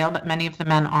sent to jail, but many of the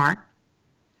men are.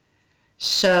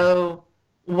 So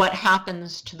what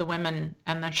happens to the women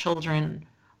and the children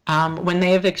when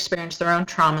they have experienced their own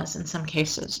traumas in some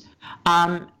cases,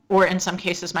 or in some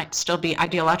cases might still be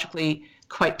ideologically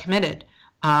quite committed,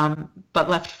 but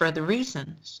left for other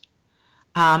reasons?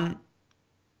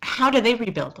 How do they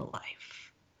rebuild a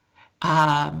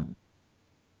life?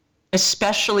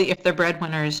 Especially if their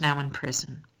breadwinner is now in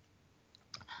prison.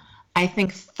 I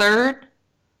think third,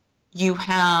 you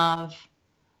have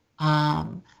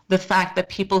the fact that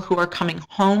people who are coming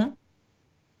home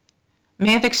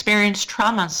may have experienced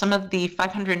trauma. Some of the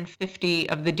 550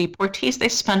 of the deportees, they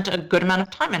spent a good amount of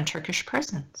time in Turkish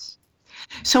prisons.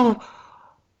 So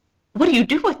what do you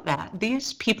do with that?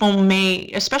 These people may,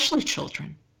 especially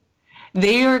children,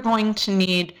 they are going to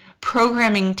need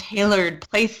programming tailored,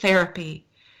 play therapy,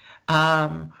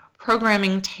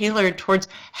 programming tailored towards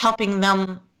helping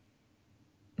them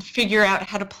figure out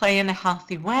how to play in a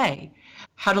healthy way,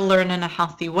 how to learn in a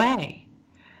healthy way.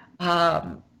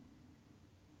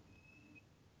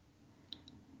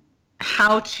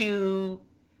 How to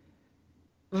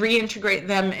reintegrate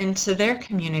them into their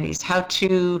communities, how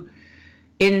to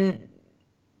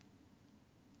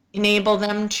enable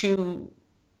them to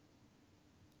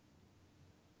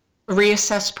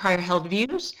reassess prior held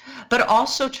views, but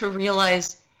also to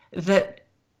realize that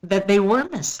they were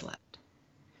misled,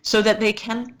 so that they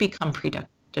can become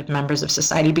productive members of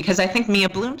society. Because I think Mia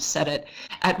Bloom said it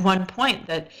at one point,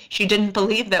 that she didn't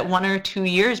believe that 1 or 2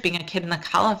 years being a kid in the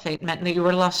caliphate meant that you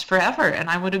were lost forever, and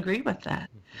I would agree with that.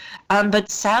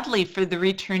 But sadly for the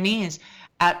returnees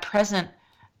at present,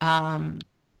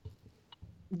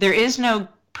 there is no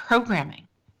programming.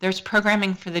 There's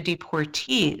programming for the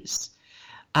deportees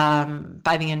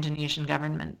by the Indonesian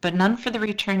government, but none for the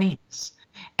returnees.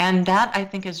 And that, I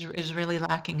think, is really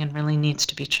lacking and really needs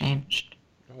to be changed.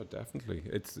 Oh, definitely.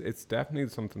 It's definitely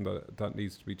something that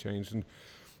needs to be changed. And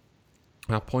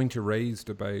that point you raised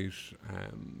about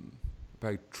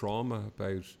trauma,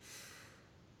 about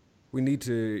we need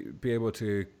to be able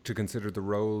to consider the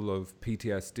role of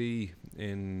PTSD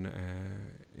in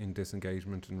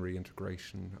disengagement and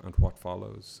reintegration and what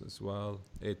follows as well.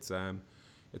 It's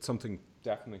something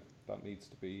definitely that needs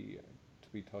to be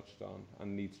touched on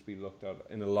and needs to be looked at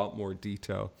in a lot more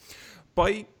detail.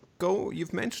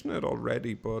 You've mentioned it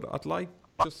already, but I'd like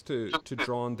just to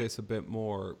draw on this a bit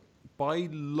more. By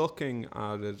looking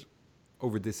at it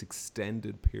over this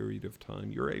extended period of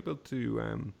time, you're able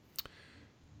to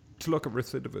look at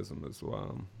recidivism as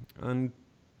well. And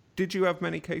did you have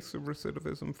many cases of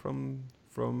recidivism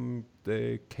from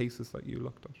the cases that you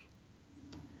looked at?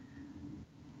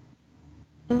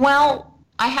 Well,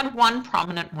 I had one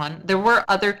prominent one. There were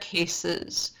other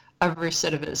cases of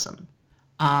recidivism.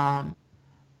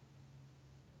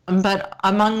 But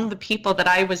among the people that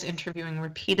I was interviewing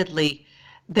repeatedly,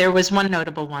 there was one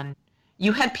notable one.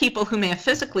 You had people who may have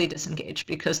physically disengaged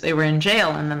because they were in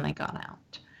jail and then they got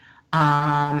out.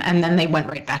 And then they went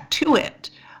right back to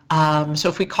it. So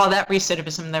if we call that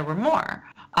recidivism, there were more.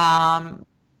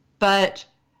 But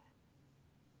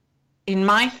in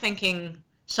my thinking,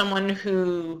 someone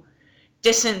who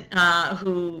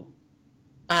who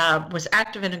was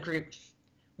active in a group,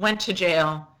 went to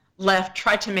jail, left,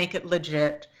 tried to make it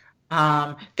legit,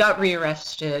 got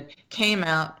rearrested, came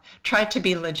out, tried to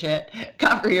be legit,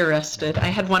 got rearrested. I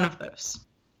had one of those.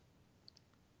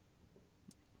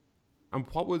 And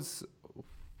what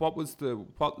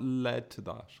led to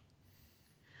that?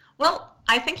 Well,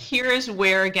 I think here is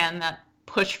where, again, that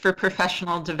push for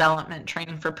professional development,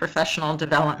 training for professional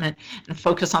development, and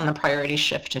focus on the priority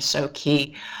shift is so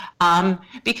key.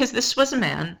 Because this was a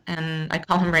man, and I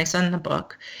call him Reza in the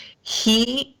book,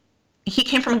 he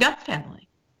came from a gun family.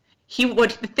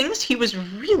 The things he was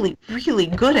really, really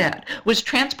good at was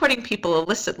transporting people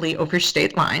illicitly over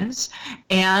state lines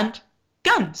and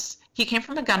guns. He came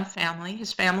from a gun family.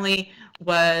 His family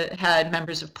had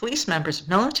members of police, members of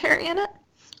military in it.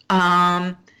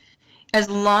 As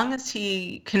long as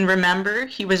he can remember,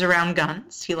 he was around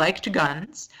guns. He liked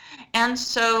guns. And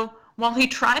so while he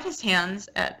tried his hands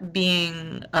at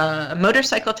being a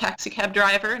motorcycle taxi cab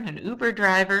driver and an Uber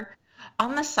driver,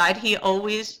 on the side, he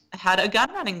always had a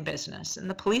gun running business, and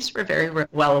the police were very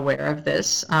well aware of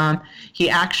this. He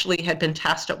actually had been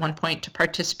tasked at one point to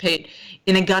participate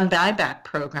in a gun buyback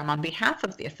program on behalf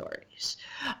of the authorities,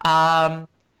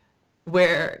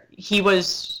 where he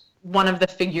was one of the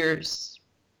figures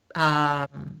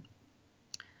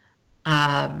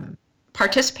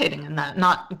participating in that,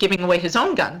 not giving away his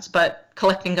own guns, but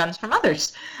collecting guns from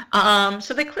others.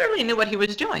 So they clearly knew what he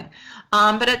was doing.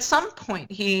 But at some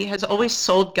point, he has always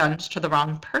sold guns to the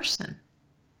wrong person.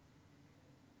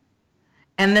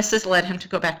 And this has led him to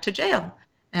go back to jail.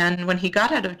 And when he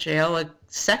got out of jail a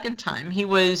second time, he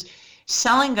was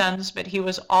selling guns, but he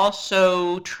was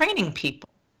also training people.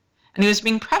 And he was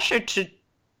being pressured to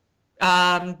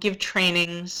give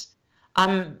trainings.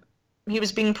 He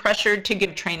was being pressured to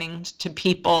give trainings to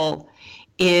people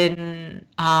in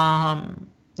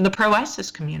the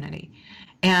pro-ISIS community.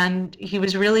 And he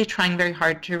was really trying very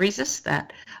hard to resist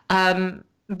that.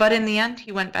 But in the end,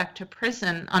 he went back to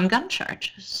prison on gun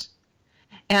charges.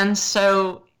 And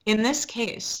so in this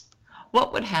case,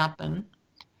 what would happen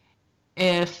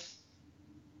if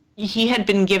he had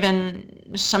been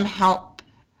given some help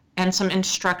and some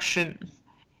instruction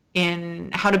in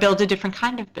how to build a different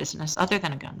kind of business other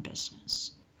than a gun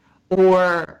business?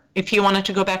 Or if he wanted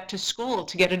to go back to school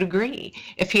to get a degree,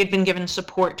 if he had been given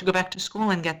support to go back to school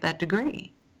and get that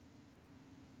degree,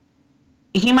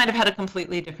 he might have had a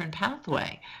completely different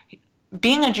pathway.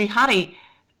 Being a jihadi,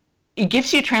 it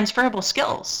gives you transferable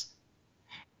skills.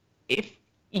 It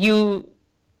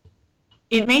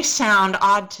may sound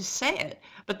odd to say it,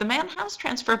 but the man has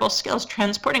transferable skills.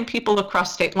 Transporting people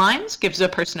across state lines gives a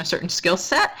person a certain skill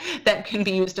set that can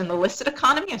be used in the illicit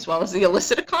economy as well as the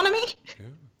illicit economy. Yeah.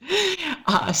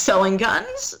 Selling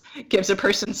guns gives a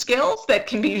person skills that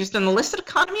can be used in the illicit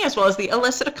economy as well as the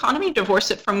illicit economy.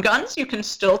 Divorce it from guns, you can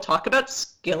still talk about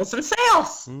skills and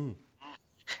sales.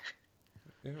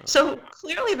 Yeah. So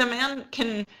clearly the man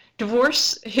can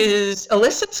divorce his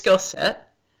illicit skill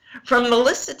set from the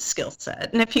illicit skill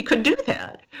set. And if he could do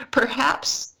that,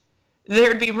 perhaps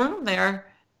there'd be room there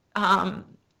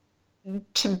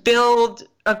to build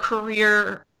a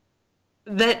career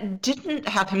that didn't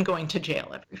have him going to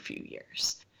jail every few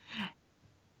years.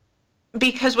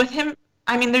 Because with him,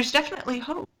 I mean, there's definitely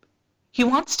hope. He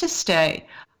wants to stay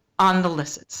on the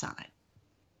illicit side.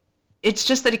 It's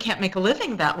just that he can't make a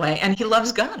living that way, and he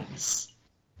loves guns.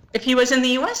 If he was in the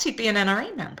U.S., he'd be an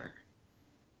NRA member.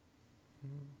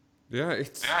 Yeah,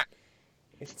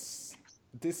 it's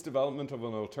this development of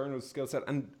an alternative skill set,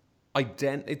 and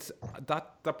it's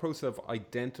that process of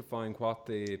identifying what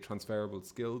the transferable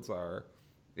skills are.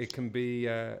 It can be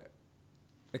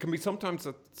sometimes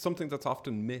something that's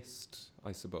often missed,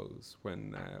 I suppose,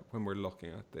 when we're looking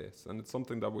at this, and it's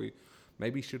something that we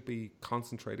maybe should be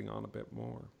concentrating on a bit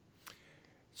more.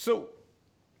 So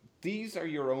these are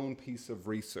your own piece of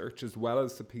research, as well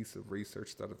as the piece of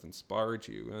research that have inspired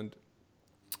you. And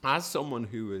as someone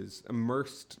who is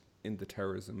immersed in the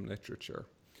terrorism literature,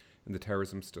 in the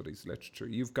terrorism studies literature,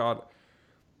 you've got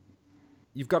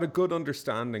a good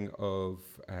understanding of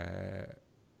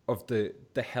the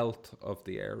health of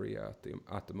the area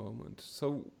at the moment.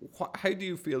 So how do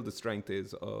you feel the strength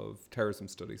is of terrorism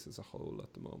studies as a whole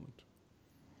at the moment?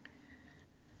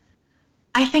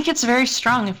 I think it's very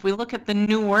strong. If we look at the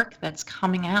new work that's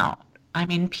coming out, I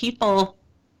mean,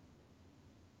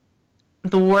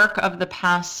 the work of the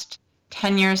past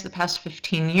 10 years, the past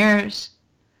 15 years,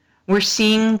 we're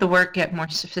seeing the work get more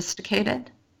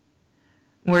sophisticated.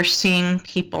 We're seeing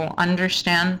people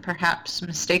understand perhaps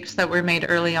mistakes that were made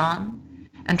early on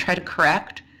and try to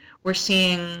correct. We're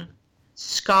seeing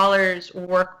scholars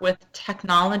work with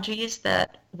technologies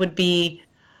that would be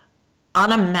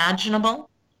unimaginable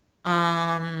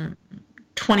 20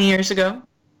 years ago.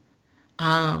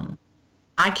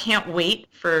 I can't wait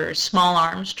for Small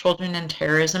Arms, Children and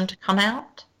Terrorism to come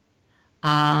out.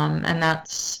 And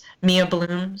that's Mia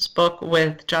Bloom's book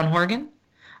with John Horgan.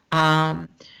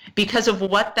 Because of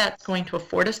what that's going to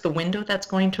afford us, the window that's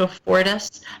going to afford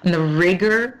us, and the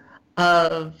rigor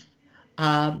of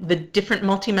the different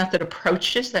multi-method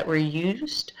approaches that were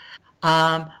used,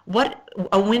 what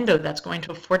a window that's going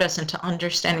to afford us into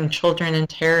understanding children and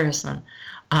terrorism.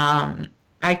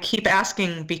 I keep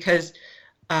asking because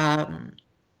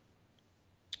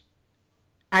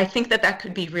I think that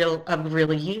could be of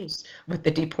real use with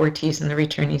the deportees and the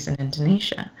returnees in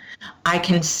Indonesia.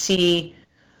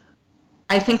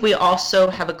 I think we also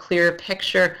have a clearer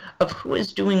picture of who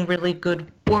is doing really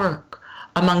good work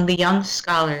among the young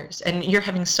scholars, and you're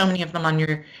having so many of them on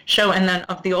your show, and then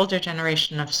of the older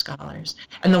generation of scholars.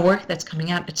 And the work that's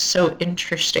coming out, it's so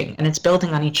interesting, and it's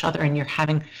building on each other, and you're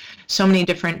having so many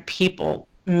different people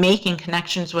making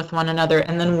connections with one another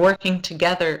and then working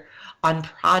together on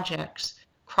projects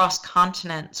cross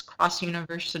continents, cross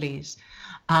universities.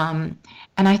 And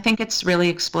I think it's really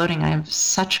exploding. I have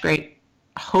such great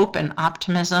hope and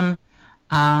optimism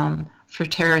for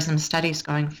terrorism studies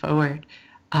going forward.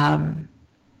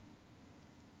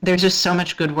 There's just so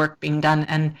much good work being done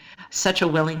and such a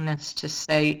willingness to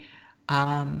say,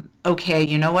 okay,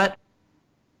 you know what?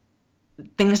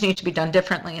 Things need to be done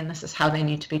differently, and this is how they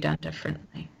need to be done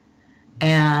differently.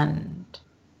 And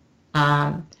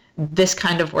this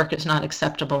kind of work is not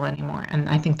acceptable anymore. And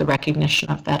I think the recognition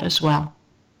of that as well.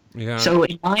 Yeah. So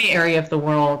in my area of the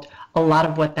world, a lot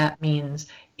of what that means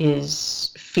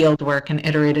is field work and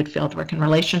iterated field work and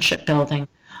relationship building.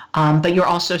 But you're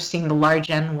also seeing the large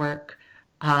N work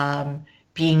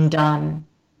being done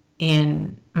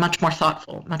in much more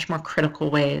thoughtful, much more critical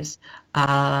ways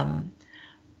than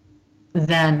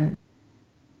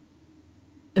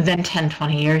 10,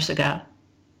 20 years ago.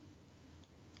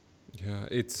 Yeah,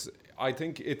 I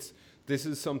think this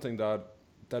is something that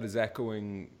is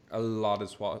echoing a lot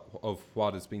of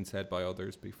what has been said by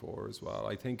others before as well.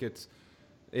 I think it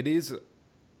is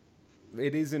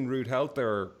in root health. There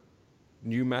are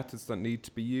new methods that need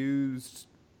to be used,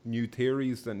 new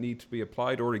theories that need to be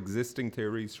applied, or existing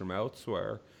theories from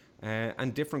elsewhere,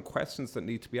 and different questions that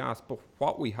need to be asked. But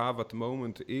what we have at the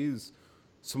moment is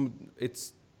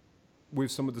with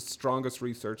some of the strongest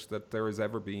research that there has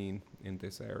ever been in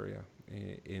this area,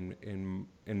 in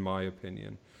my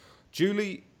opinion.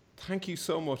 Julie, thank you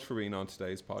so much for being on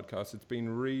today's podcast. It's been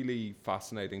really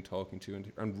fascinating talking to you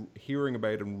and hearing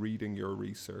about and reading your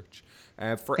research.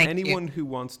 For Thank anyone you. who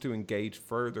wants to engage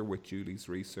further with Julie's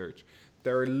research,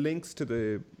 there are links to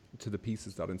the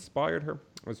pieces that inspired her,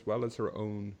 as well as her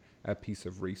own piece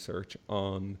of research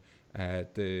on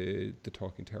the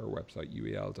Talking Terror website,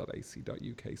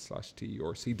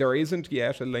 uel.ac.uk/TERC. There isn't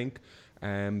yet a link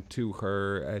to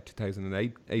her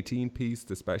 2018 piece,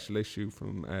 the special issue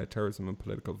from Terrorism and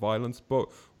Political Violence. But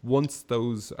once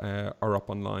those are up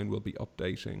online, we'll be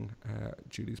updating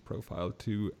Julie's profile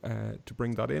to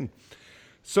bring that in.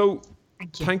 So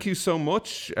thank you so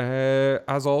much.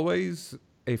 As always,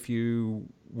 if you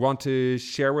want to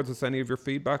share with us any of your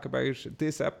feedback about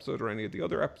this episode or any of the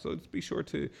other episodes, be sure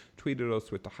to tweet at us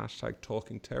with the hashtag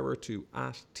 #TalkingTerror to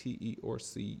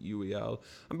 @TERCUEL.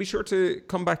 And be sure to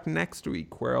come back next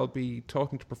week, where I'll be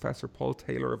talking to Professor Paul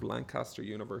Taylor of Lancaster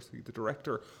University, the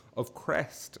director of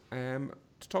CREST, to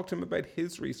talk to him about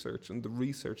his research and the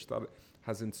research that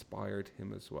has inspired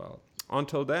him as well.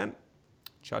 Until then,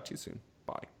 chat to you soon.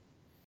 Bye.